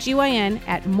Morningstar OBGYN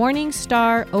at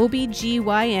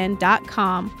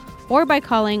morningstarobgyn.com or by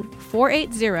calling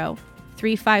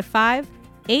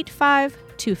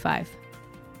 480-355-8525.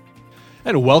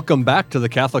 And welcome back to the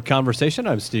Catholic Conversation.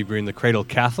 I'm Steve Green, the Cradle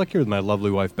Catholic, here with my lovely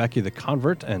wife, Becky, the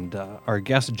convert, and our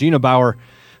guest, Gina Bauer,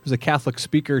 who's a Catholic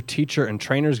speaker, teacher, and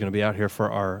trainer, is going to be out here for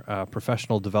our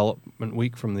Professional Development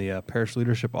Week from the Parish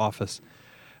Leadership Office.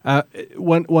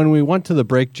 When we went to the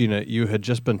break, Gina, you had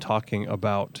just been talking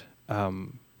about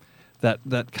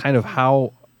that kind of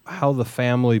how the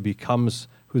family becomes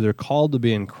who they're called to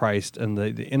be in Christ, and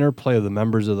the interplay of the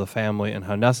members of the family and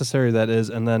how necessary that is.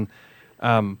 And then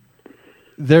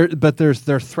there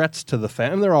are threats to the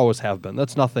family. There always have been.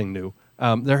 That's nothing new.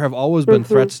 There have always been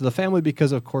threats to the family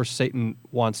because, of course, Satan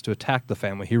wants to attack the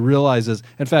family. He realizes,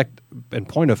 in fact, in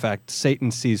point of fact, Satan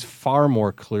sees far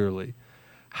more clearly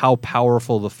how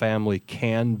powerful the family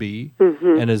can be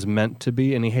and is meant to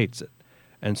be, and he hates it.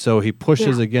 And so he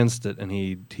pushes against it, and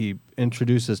he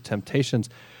introduces temptations.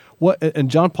 And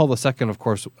John Paul II, of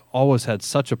course, always had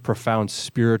such a profound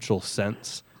spiritual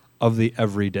sense of the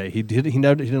everyday. He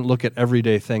didn't look at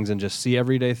everyday things and just see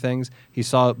everyday things. He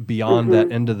saw beyond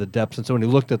that into the depths. And so when he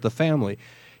looked at the family,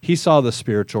 he saw the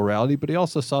spiritual reality, but he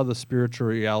also saw the spiritual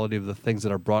reality of the things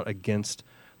that are brought against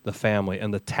the family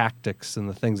and the tactics and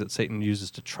the things that Satan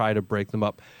uses to try to break them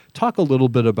up. Talk a little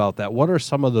bit about that. What are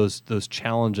some of those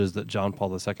challenges that John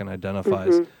Paul II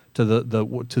identifies to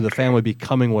the family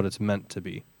becoming what it's meant to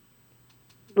be?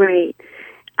 Right.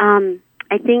 I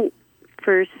think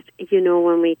first,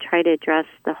 when we try to address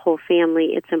the whole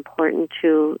family, it's important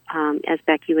to, as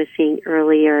Becky was saying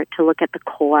earlier, to look at the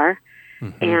core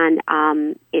and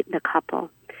the couple.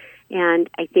 And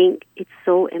I think it's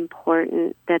so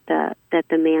important that the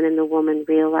man and the woman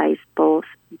realize both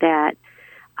that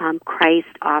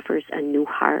Christ offers a new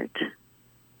heart,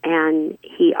 and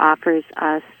he offers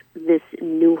us this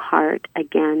new heart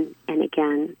again and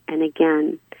again and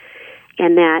again.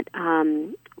 And that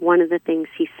one of the things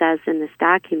he says in this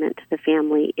document to the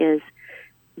family is,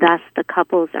 thus the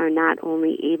couples are not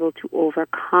only able to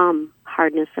overcome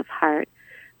hardness of heart,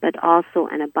 but also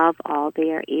and above all,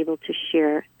 they are able to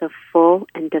share the full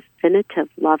and definitive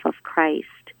love of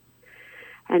Christ.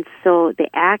 And so the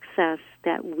access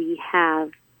that we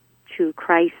have to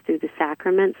Christ through the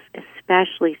sacraments,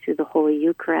 especially through the Holy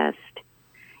Eucharist,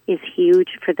 is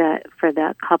huge for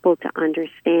the couple to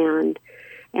understand.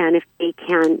 And if they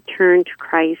can turn to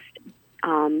Christ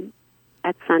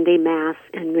at Sunday Mass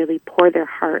and really pour their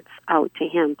hearts out to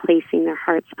him, placing their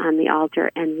hearts on the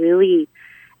altar and really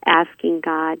asking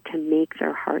God to make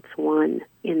their hearts one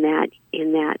in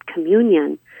that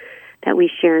communion that we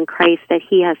share in Christ, that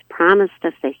he has promised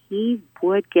us that he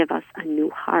would give us a new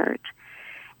heart.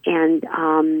 And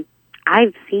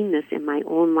I've seen this in my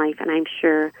own life, and I'm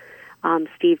sure,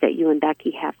 Steve, that you and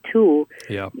Becky have too,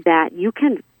 that you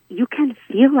can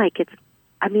feel like it's,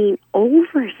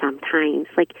 over sometimes.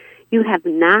 Like you have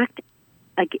knocked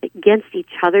against each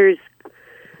other's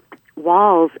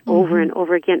walls over and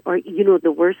over again. Or,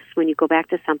 the worst is when you go back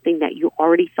to something that you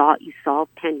already thought you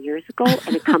solved 10 years ago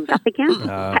and it comes up again.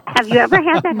 Have you ever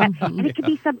had that? And it could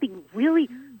be something really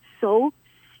so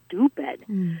stupid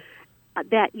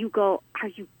that you go, are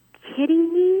you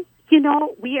kidding me?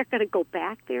 We are going to go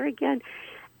back there again.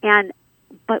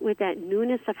 But with that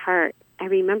newness of heart, I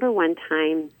remember one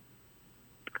time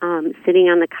sitting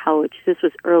on the couch. This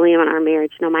was early in our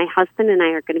marriage. Now, my husband and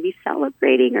I are going to be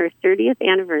celebrating our 30th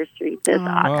anniversary this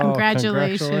August.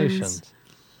 Congratulations.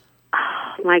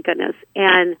 Oh, my goodness.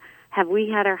 And have we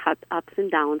had our ups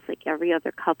and downs like every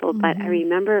other couple? But I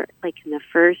remember, in the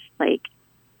first,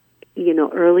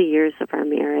 early years of our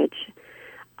marriage,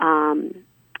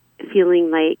 feeling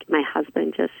like my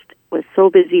husband just was so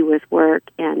busy with work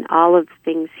and all of the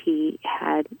things he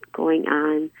had going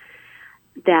on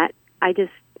that I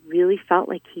just really felt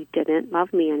like he didn't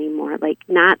love me anymore. The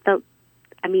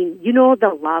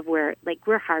love where,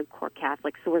 we're hardcore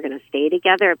Catholics, so we're going to stay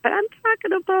together. But I'm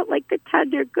talking about, the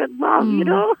tender, good love,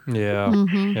 Yeah.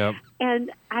 Yep.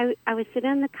 And I was sitting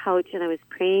on the couch, and I was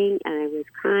praying, and I was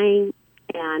crying,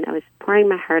 and I was pouring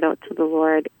my heart out to the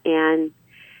Lord. And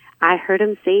I heard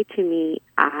him say to me,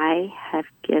 I have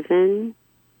given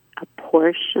a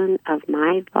portion of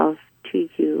my love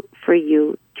for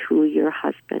you to your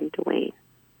husband, Dwayne.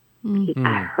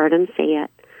 I heard him say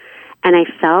it. And I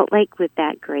felt like with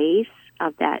that grace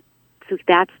of that, so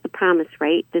that's the promise,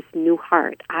 right? This new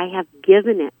heart. I have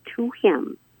given it to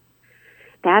him.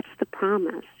 That's the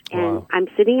promise. And Wow. I'm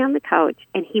sitting on the couch,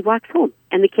 and he walks home,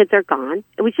 and the kids are gone.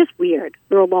 It was just weird.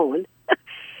 They're alone.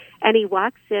 And he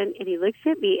walks in, and he looks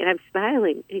at me, and I'm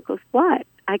smiling. And he goes, what?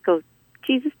 I go,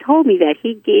 Jesus told me that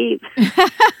he gave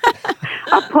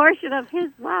a portion of his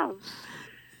love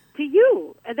to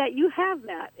you, and that you have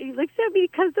that. And he looks at me,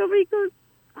 comes over, he goes,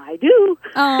 I do.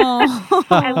 Oh.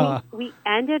 And we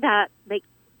ended up, like,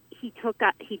 he took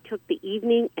the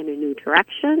evening in a new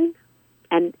direction,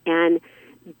 and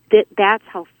that's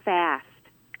how fast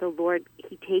the Lord,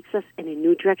 he takes us in a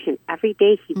new direction. Every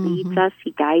day he leads us, he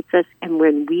guides us, and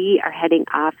when we are heading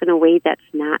off in a way that's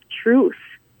not truth,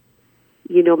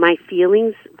 you know, my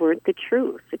feelings weren't the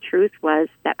truth. The truth was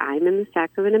that I'm in the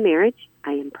sacrament of marriage,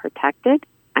 I am protected,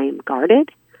 I am guarded,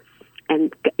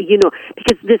 and, you know,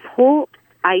 because this whole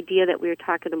idea that we were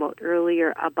talking about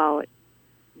earlier about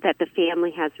that the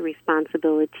family has a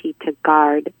responsibility to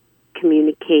guard,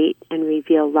 communicate, and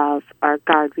reveal love, or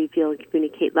guard, reveal, and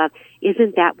communicate love,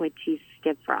 isn't that what Jesus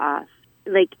did for us?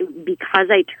 Like, because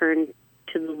I turned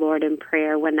to the Lord in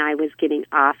prayer when I was getting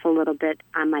off a little bit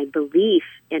on my belief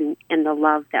in the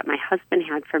love that my husband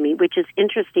had for me, which is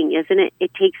interesting, isn't it?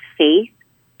 It takes faith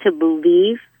to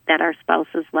believe that our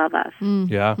spouses love us.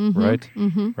 Yeah, right.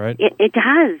 Right. It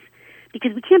does.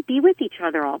 Because we can't be with each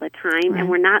other all the time, and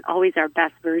we're not always our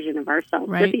best version of ourselves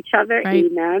with each other. Right.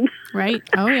 Amen. Right.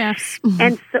 Oh, yes.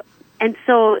 and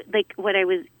so, like what I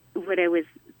was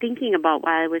thinking about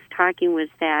while I was talking was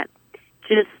that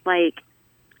just like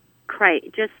Christ,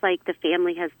 just like the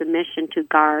family has the mission to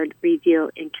guard,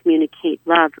 reveal, and communicate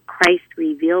love, Christ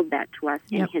revealed that to us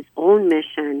in his own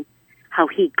mission, how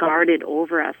he guarded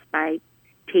over us by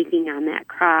taking on that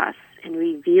cross and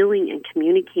revealing and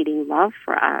communicating love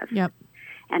for us. Yep.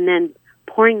 And then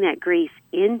pouring that grace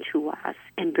into us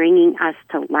and bringing us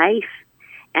to life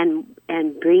and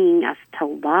bringing us to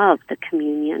love, the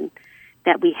communion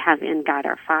that we have in God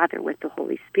our Father with the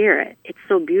Holy Spirit. It's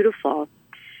so beautiful.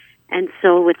 And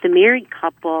so with the married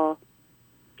couple,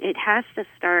 it has to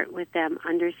start with them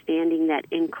understanding that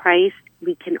in Christ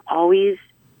we can always,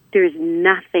 there's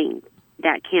nothing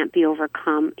that can't be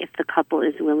overcome if the couple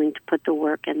is willing to put the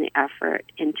work and the effort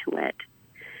into it.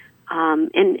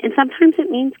 And sometimes it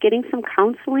means getting some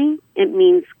counseling. It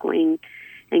means going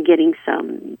and getting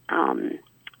some,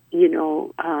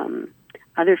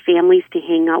 other families to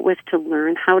hang out with to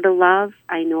learn how to love.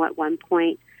 I know at one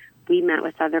point we met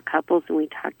with other couples and we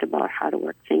talked about how to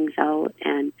work things out.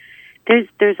 And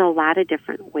there's a lot of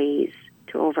different ways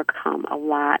to overcome a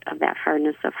lot of that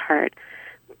hardness of heart.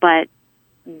 But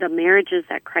the marriages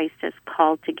that Christ has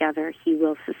called together, he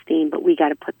will sustain, but we got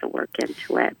to put the work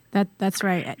into it. That's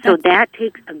right. So that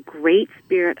takes a great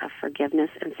spirit of forgiveness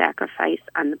and sacrifice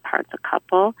on the part of the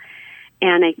couple.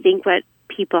 And I think what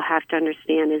people have to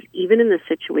understand is even in the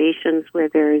situations where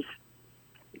there's,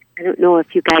 I don't know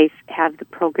if you guys have the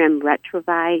program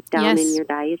Retrovi down in your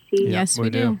diocese. Yes,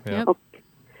 we do. Yep.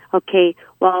 Okay.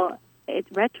 Well,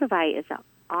 Retrovi is an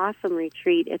awesome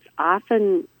retreat. It's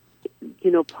often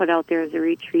put out there as a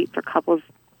retreat for couples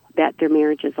that their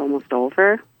marriage is almost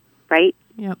over, right?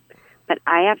 Yep. But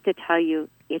I have to tell you,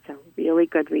 it's a really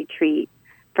good retreat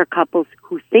for couples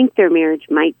who think their marriage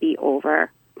might be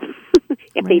over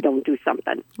if they don't do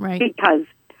something. Right. Because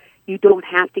you don't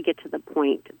have to get to the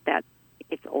point that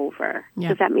it's over. Yep.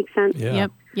 Does that make sense? Yeah.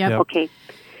 Yep. Okay.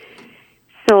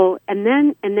 So, and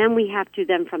then we have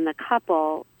to, from the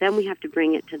couple, then we have to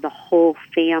bring it to the whole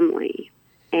family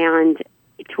and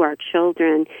to our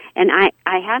children. And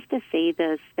I have to say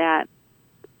this, that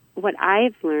what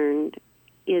I've learned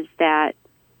is that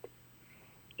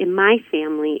in my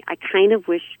family, I kind of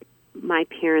wish my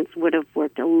parents would have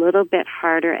worked a little bit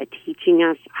harder at teaching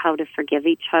us how to forgive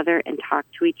each other and talk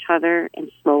to each other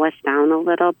and slow us down a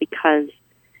little, because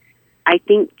I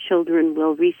think children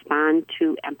will respond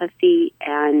to empathy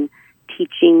and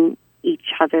teaching each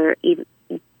other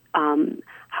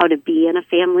how to be in a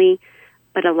family.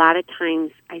 But a lot of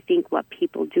times, I think what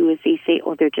people do is they say,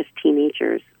 oh, they're just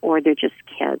teenagers or they're just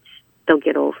kids. They'll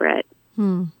get over it.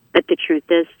 But the truth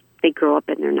is, they grow up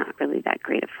and they're not really that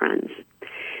great of friends.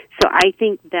 So I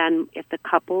think then if the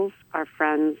couples are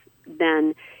friends,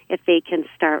 then if they can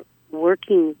start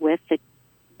working with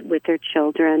their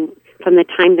children from the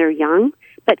time they're young,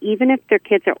 but even if their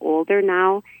kids are older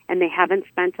now and they haven't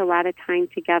spent a lot of time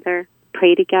together,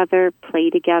 pray together, play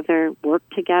together, work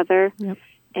together,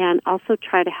 and also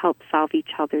try to help solve each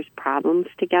other's problems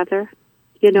together.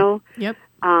 You know, Yep.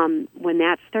 When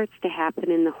that starts to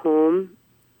happen in the home,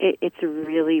 it's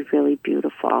really, really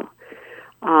beautiful.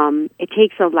 It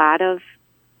takes a lot of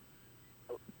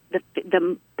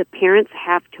the parents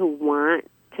have to want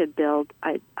to build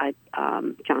a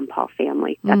John Paul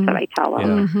family. That's what I tell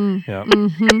them.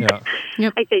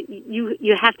 I said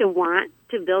you have to want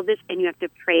to build this, and you have to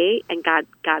pray, and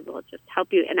God will just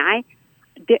help you. And I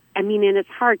mean, and it's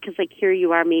hard because like here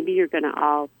you are, maybe you're going to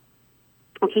all.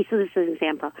 Okay, so this is an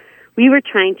example. We were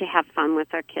trying to have fun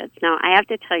with our kids. Now, I have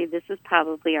to tell you, this is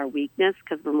probably our weakness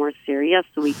because we're more serious,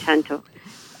 so we tend to...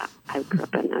 I grew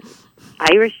up in an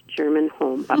Irish-German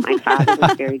home, but my father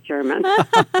was very German.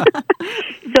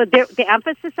 So the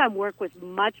emphasis on work was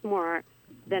much more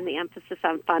than the emphasis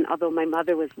on fun, although my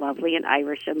mother was lovely and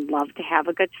Irish and loved to have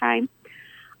a good time.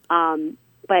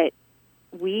 But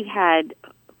we had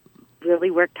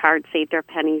really worked hard, saved our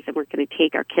pennies, and we're going to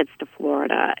take our kids to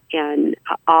Florida. And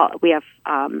we have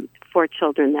 4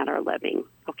 children that are living,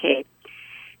 okay?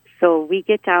 So we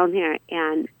get down there,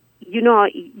 and, you know,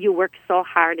 you work so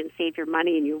hard and save your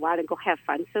money, and you want to go have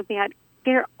fun so bad.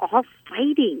 They're all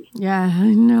fighting. Yeah,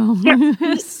 I know. They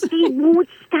won't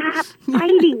stop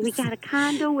fighting. We got a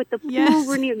condo with the pool.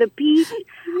 We're near the beach.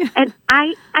 And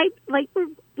I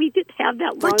we didn't have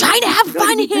that long. We're trying to have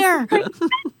fun here.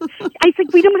 I said,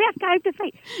 we don't have time to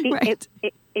fight.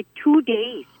 It 2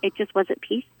 days, it just wasn't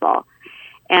peaceful.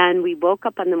 And we woke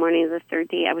up on the morning of the 3rd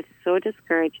day. I was so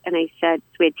discouraged. And I said,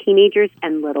 so we had teenagers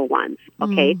and little ones,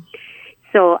 okay?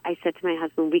 So I said to my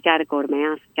husband, we got to go to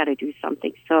Mass. We got to do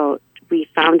something. So we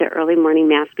found an early morning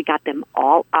Mass. We got them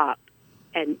all up.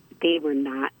 And they were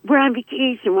not. We're on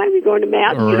vacation. Why are we going to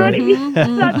Mass? You know what I mean? It's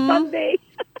not Sunday.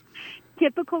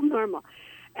 Typical normal.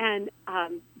 And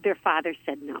their father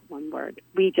said not one word.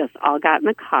 We just all got in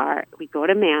the car. We go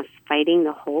to Mass, fighting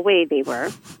the whole way they were.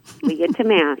 We get to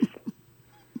Mass,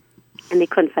 and they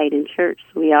couldn't fight in church.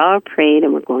 So we all prayed,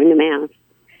 and we're going to Mass.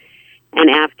 And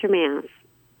after Mass,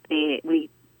 we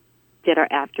did our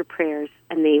after prayers,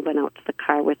 and they went out to the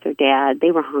car with their dad.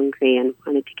 They were hungry and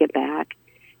wanted to get back,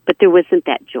 but there wasn't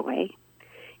that joy.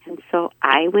 And so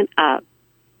I went up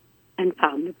and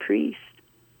found the priest,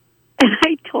 and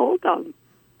I told him.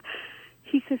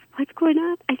 He says, what's going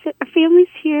on? I said, our family's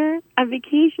here on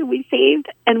vacation. We saved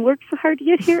and worked so hard to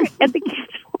get here, and the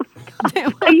kids won't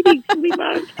stop fighting. So we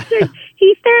want to.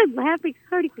 He started laughing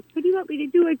hard. He goes, what do you want me to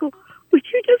do? I go, would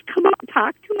you just come up and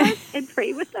talk to us and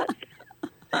pray with us?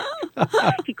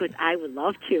 He goes, I would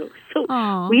love to.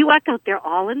 So we walk out there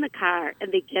all in the car,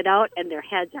 and they get out, and their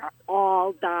heads are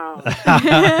all down.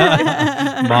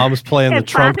 Mom's playing the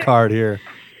trump card here.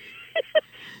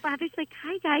 Father's like,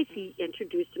 hi, guys. He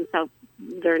introduced himself,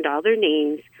 learned all their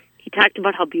names. He talked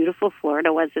about how beautiful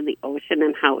Florida was in the ocean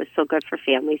and how it was so good for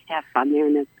families to have fun there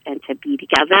and to be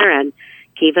together, and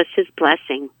gave us his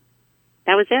blessing.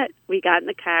 That was it. We got in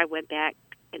the car, went back,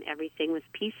 and everything was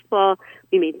peaceful.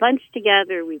 We made lunch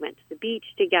together. We went to the beach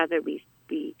together.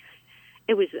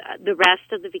 It was the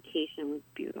rest of the vacation was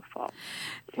beautiful.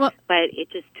 Well, but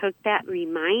it just took that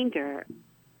reminder,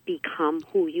 become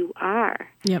who you are.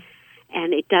 Yep.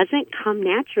 And it doesn't come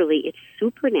naturally. It's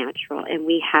supernatural, and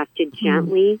we have to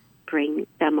gently bring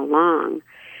them along.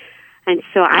 And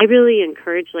so I really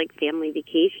encourage, like, family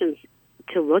vacations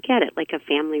to look at it like a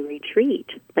family retreat,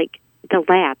 like the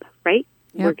lab, right?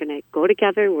 Yep. We're going to go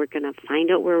together. We're going to find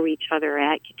out where each other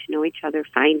are at, get to know each other,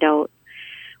 find out,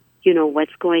 you know,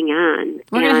 what's going on.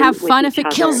 We're going to have fun if it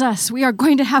kills us. We are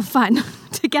going to have fun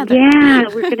together. Yeah,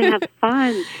 we're going to have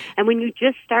fun. And when you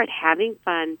just start having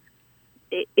fun,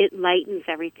 it lightens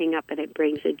everything up, and it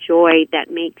brings a joy that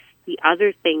makes the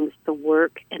other things, the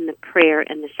work and the prayer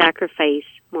and the sacrifice,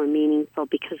 more meaningful,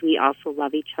 because we also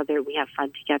love each other, we have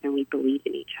fun together, and we believe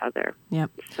in each other.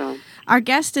 Yep. So our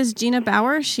guest is Gina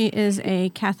Bauer. She is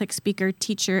a Catholic speaker,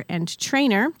 teacher, and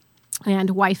trainer, and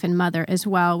wife and mother as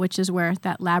well, which is where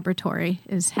that laboratory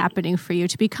is happening for you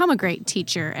to become a great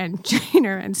teacher and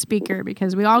trainer and speaker,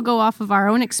 because we all go off of our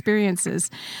own experiences.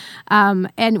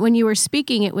 And when you were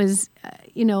speaking, it was,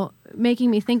 making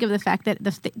me think of the fact that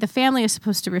the family is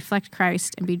supposed to reflect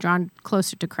Christ and be drawn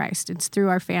closer to Christ. It's through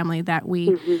our family that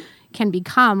we can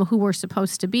become who we're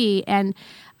supposed to be. And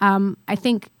I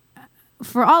think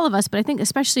for all of us, but I think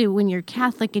especially when you're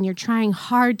Catholic and you're trying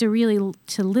hard to really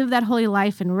to live that holy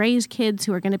life and raise kids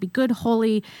who are going to be good,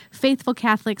 holy, faithful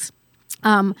Catholics,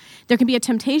 there can be a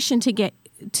temptation to get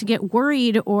get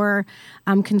worried or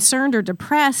concerned or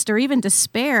depressed or even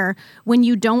despair when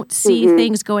you don't see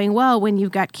things going well, when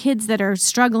you've got kids that are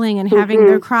struggling and having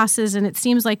their crosses, and it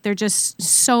seems like they're just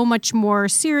so much more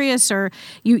serious, or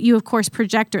you of course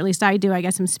project, or at least I do, I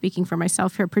guess I'm speaking for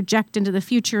myself here, project into the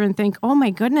future and think, oh my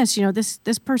goodness,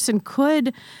 this person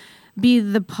could be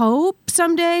the Pope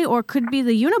someday, or could be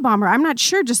the Unabomber. I'm not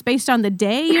sure, just based on the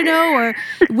day, or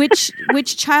which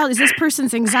child is this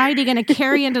person's anxiety going to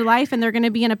carry into life, and they're going to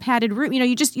be in a padded room.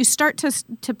 You start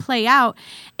to play out,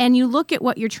 and you look at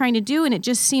what you're trying to do, and it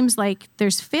just seems like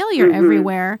there's failure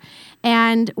everywhere.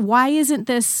 And why isn't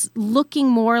this looking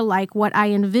more like what I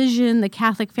envision the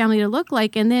Catholic family to look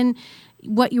like? And then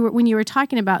when you were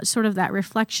talking about sort of that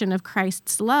reflection of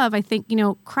Christ's love, I think,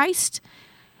 Christ,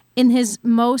 in his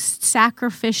most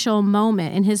sacrificial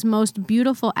moment, in his most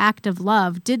beautiful act of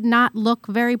love, did not look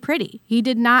very pretty. He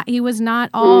was not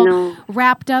all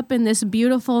wrapped up in this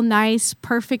beautiful, nice,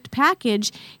 perfect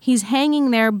package. He's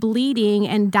hanging there bleeding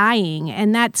and dying.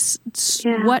 And that's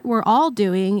what we're all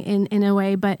doing in a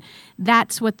way. But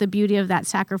that's what the beauty of that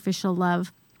sacrificial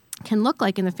love can look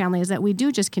like in the family, is that we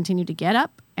do just continue to get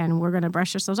up, and we're going to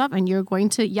brush ourselves off, and you are going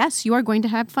to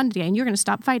have fun today, and you're going to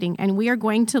stop fighting, and we are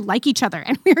going to like each other,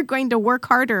 and we are going to work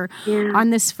harder on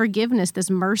this forgiveness,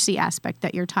 this mercy aspect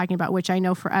that you're talking about, which I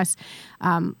know for us,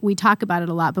 we talk about it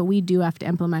a lot, but we do have to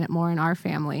implement it more in our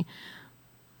family.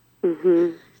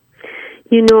 I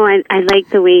like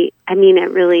the way,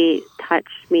 it really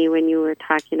touched me when you were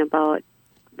talking about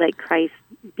like Christ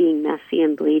being messy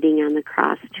and bleeding on the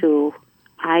cross too.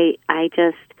 I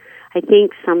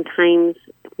think sometimes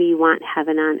we want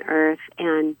heaven on earth,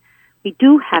 and we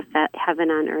do have that heaven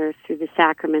on earth through the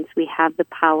sacraments. We have the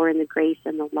power and the grace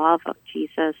and the love of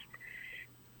Jesus,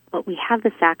 but we have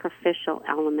the sacrificial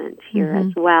element here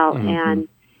as well. And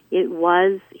it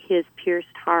was his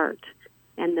pierced heart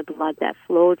and the blood that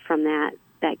flowed from that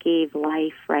gave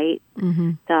life, right?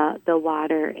 The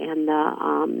water and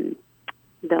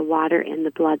the water and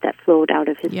the blood that flowed out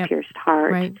of his pierced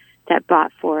heart that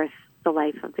brought forth the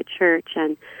life of the church.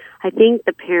 And I think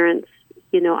the parents,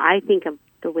 I think of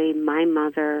the way my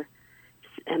mother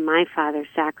and my father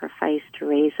sacrificed to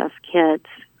raise us kids.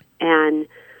 And,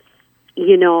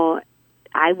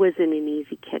 I wasn't an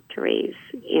easy kid to raise.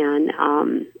 And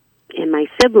my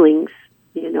siblings,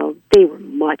 they were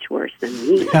much worse than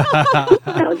me.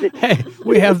 Hey,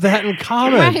 we have that in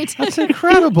common. Right. That's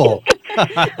incredible.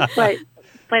 but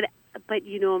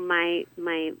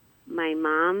my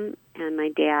mom and my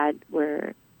dad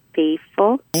were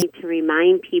faithful. To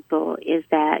remind people is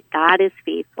that God is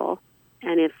faithful,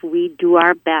 and if we do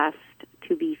our best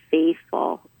to be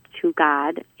faithful to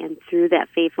God, and through that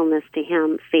faithfulness to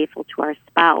him, faithful to our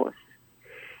spouse,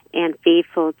 and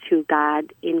faithful to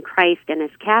God in Christ, and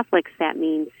as Catholics, that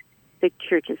means the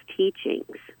church's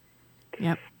teachings.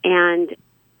 And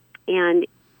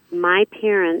my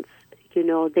parents,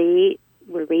 they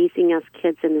were raising us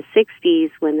kids in the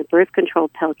 60s when the birth control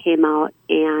pill came out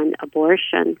and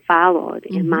abortion followed.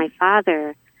 And my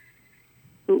father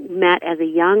met as a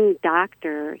young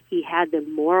doctor. He had the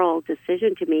moral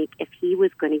decision to make if he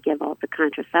was going to give out the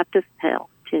contraceptive pill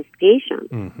to his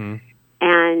patients.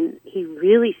 And he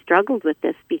really struggled with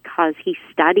this because he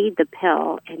studied the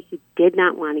pill and he did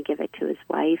not want to give it to his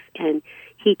wife. And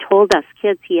he told us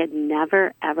kids he had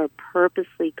never, ever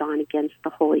purposely gone against the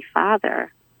Holy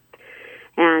Father.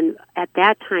 And at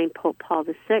that time, Pope Paul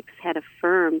VI had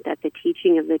affirmed that the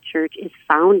teaching of the Church is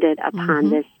founded upon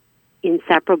this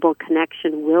inseparable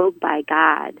connection willed by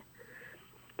God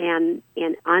and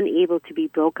unable to be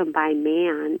broken by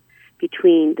man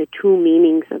between the two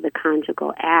meanings of the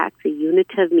conjugal act, the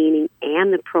unitive meaning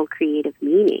and the procreative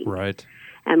meaning. Right.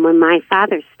 And when my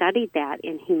father studied that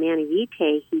in Humanae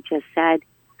Vitae, he just said,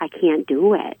 I can't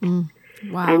do it.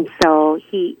 Wow. And so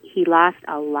he lost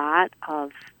a lot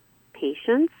of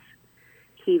patience,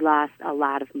 he lost a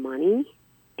lot of money,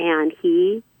 and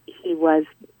he was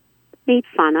made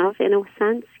fun of in a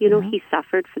sense. He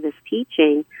suffered for this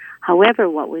teaching. However,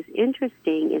 what was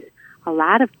interesting is a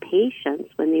lot of patients,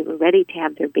 when they were ready to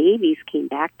have their babies, came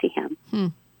back to him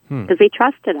because they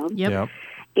trusted him.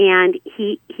 And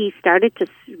he started to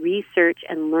research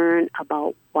and learn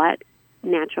about what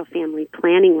natural family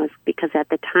planning was, because at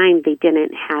the time they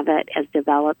didn't have it as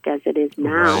developed as it is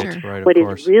now. Right, but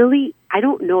it's really, I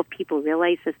don't know if people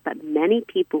realize this, but many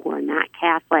people who are not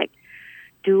Catholic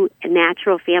do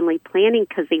natural family planning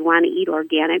because they want to eat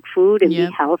organic food and be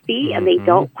healthy, and they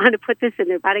don't want to put this in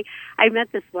their body. I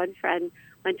met this one friend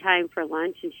one time for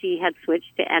lunch, and she had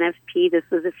switched to NFP. This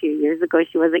was a few years ago.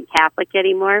 She wasn't Catholic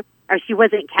anymore, or she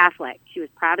wasn't Catholic. She was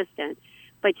Protestant.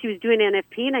 But she was doing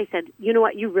NFP, and I said, you know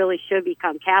what, you really should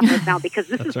become Catholic now because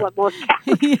this is what most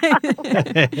Catholics do.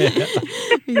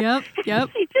 Yep.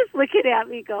 She's just looking at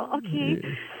me go,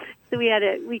 okay. So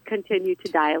we continued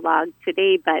to dialogue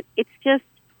today, but it's just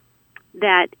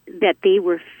that they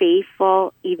were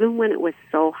faithful even when it was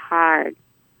so hard.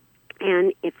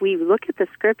 And if we look at the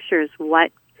scriptures,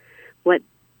 what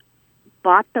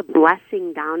brought the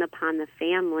blessing down upon the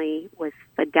family was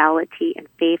fidelity and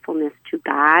faithfulness to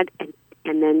God, and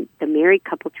then the married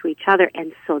couple to each other.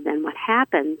 And so then what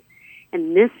happens,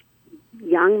 and this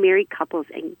young married couples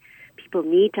and people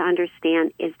need to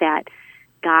understand, is that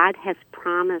God has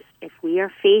promised if we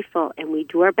are faithful and we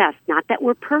do our best, not that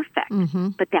we're perfect,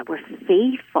 but that we're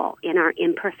faithful in our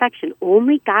imperfection.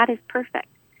 Only God is perfect.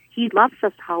 He loves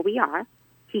us how we are.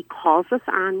 He calls us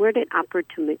onward and upward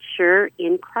to mature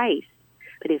in Christ.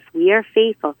 But if we are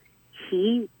faithful,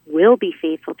 He will be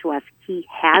faithful to us. He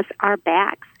has our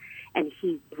backs, and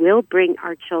He will bring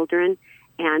our children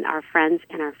and our friends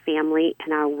and our family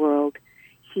and our world.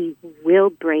 He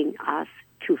will bring us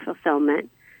to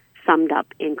fulfillment, summed up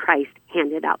in Christ,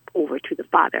 handed up over to the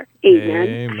Father.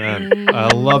 Amen. Amen. I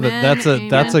love it.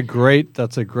 That's a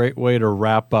great way to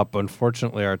wrap up.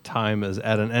 Unfortunately, our time is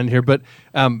at an end here. But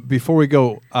before we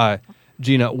go,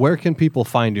 Gina, where can people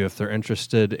find you if they're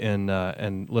interested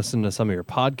in listening to some of your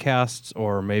podcasts,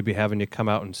 or maybe having you come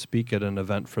out and speak at an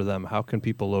event for them? How can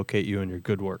people locate you and your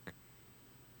good work?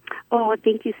 Oh,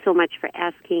 thank you so much for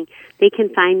asking. They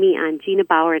can find me on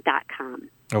GinaBauer.com.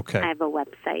 Okay. I have a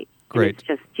website. Great. It's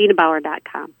just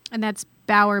GinaBauer.com. And that's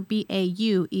Bauer,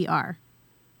 Bauer.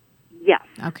 Yes.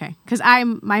 Okay. Because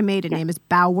my maiden name is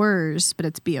Bowers, but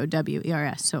it's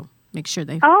Bowers. So make sure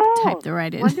they type the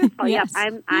right in. Wonderful. Yes. Yeah,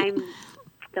 I'm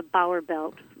the Bauer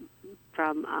Belt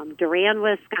from Duran,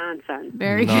 Wisconsin.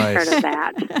 Very good. Heard of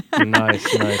that?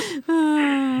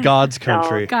 Nice. God's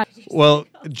country. God. Well,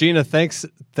 Gina, thanks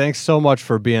so much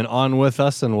for being on with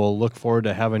us, and we'll look forward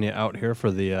to having you out here for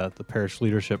the Parish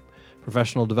Leadership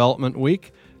Professional Development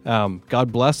Week.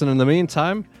 God bless, and in the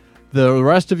meantime, the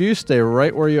rest of you stay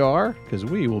right where you are, because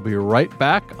we will be right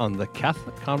back on the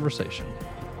Catholic Conversation.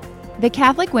 The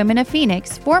Catholic Women of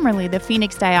Phoenix, formerly the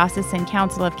Phoenix Diocesan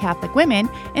Council of Catholic Women,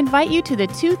 invite you to the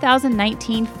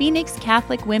 2019 Phoenix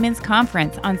Catholic Women's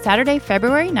Conference on Saturday,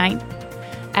 February 9th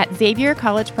at Xavier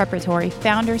College Preparatory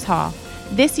Founders Hall.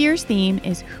 This year's theme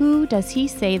is Who Does He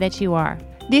Say That You Are?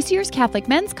 This year's Catholic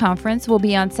Men's Conference will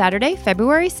be on Saturday,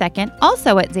 February 2nd,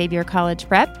 also at Xavier College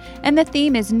Prep, and the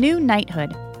theme is New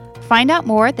Knighthood. Find out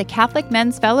more at the Catholic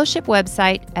Men's Fellowship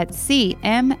website at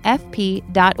cmfp.org.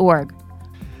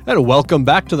 And welcome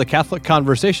back to the Catholic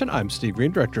Conversation. I'm Steve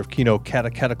Green, Director of Keno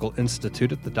Catechetical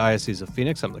Institute at the Diocese of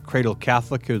Phoenix. I'm the Cradle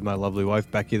Catholic, who's my lovely wife,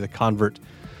 Becky, the convert.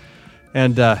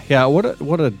 And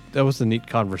that was a neat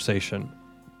conversation.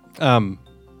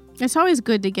 It's always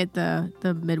good to get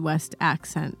the Midwest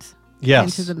accent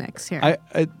into the mix here.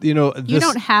 You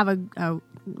don't have a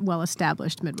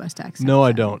well-established Midwest accent. No,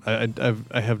 I don't.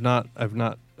 I have not.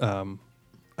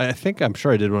 I think I'm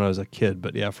sure I did when I was a kid,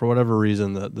 but yeah, for whatever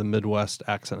reason, the Midwest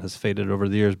accent has faded over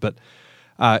the years. But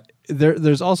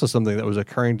there's also something that was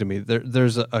occurring to me.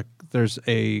 There's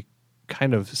a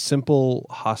kind of simple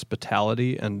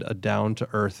hospitality and a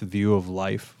down-to-earth view of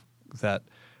life that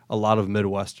a lot of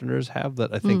Midwesterners have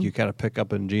that I think you kind of pick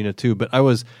up in Gina too. But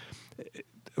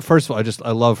first of all,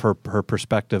 I love her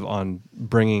perspective on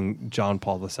bringing John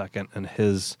Paul II and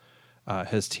his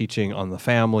teaching on the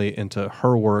family into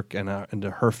her work and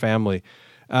into her family.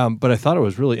 But I thought it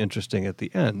was really interesting at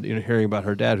the end, hearing about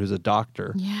her dad, who's a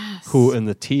doctor, who in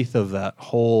the teeth of that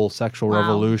whole sexual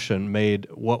revolution made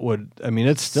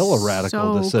it's still a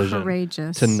radical decision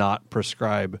courageous. To not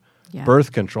prescribe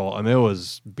birth control. I mean, it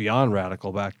was beyond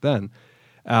radical back then.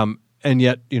 And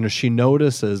yet, she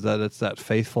notices that it's that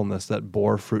faithfulness that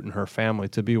bore fruit in her family.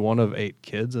 To be one of 8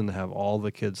 kids and to have all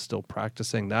the kids still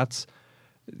practicing,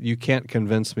 you can't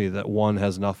convince me that one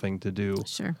has nothing to do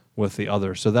with the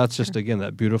other. So that's just, again,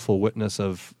 that beautiful witness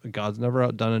of God's never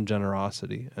outdone in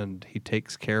generosity, and He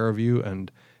takes care of you,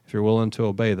 and if you're willing to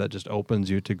obey, that just opens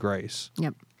you to grace.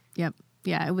 Yep.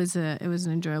 Yeah, it was an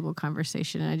enjoyable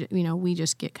conversation. We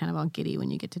just get kind of all giddy when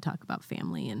you get to talk about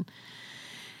family and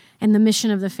the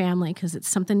mission of the family, because it's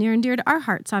something near and dear to our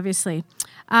hearts, obviously.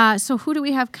 So who do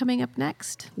we have coming up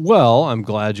next? Well, I'm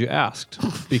glad you asked,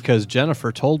 because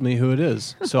Jennifer told me who it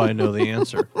is, so I know the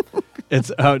answer.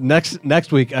 It's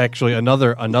next week, actually,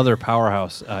 another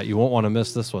powerhouse. You won't want to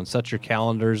miss this one. Set your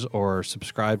calendars or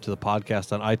subscribe to the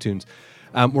podcast on iTunes.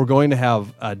 We're going to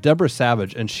have Deborah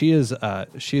Savage, and she is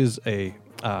a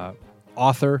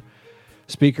author,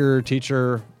 speaker,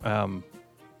 teacher.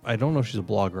 I don't know if she's a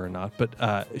blogger or not, but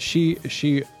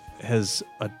she has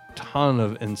a ton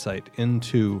of insight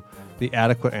into the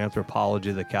adequate anthropology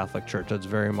of the Catholic Church. That's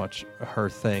very much her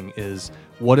thing, is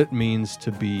what it means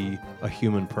to be a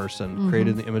human person,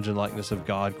 created in the image and likeness of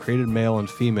God, created male and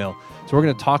female. So we're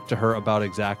going to talk to her about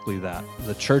exactly that.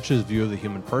 The Church's view of the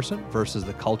human person versus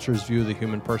the culture's view of the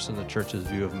human person, the Church's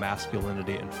view of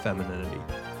masculinity and femininity,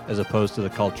 as opposed to the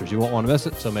cultures. You won't want to miss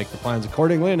it, so make the plans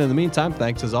accordingly. And in the meantime,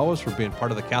 thanks as always for being part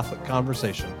of the Catholic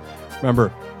conversation.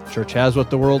 Remember, Church has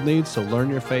what the world needs, so learn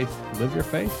your faith, live your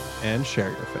faith, and share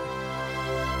your faith.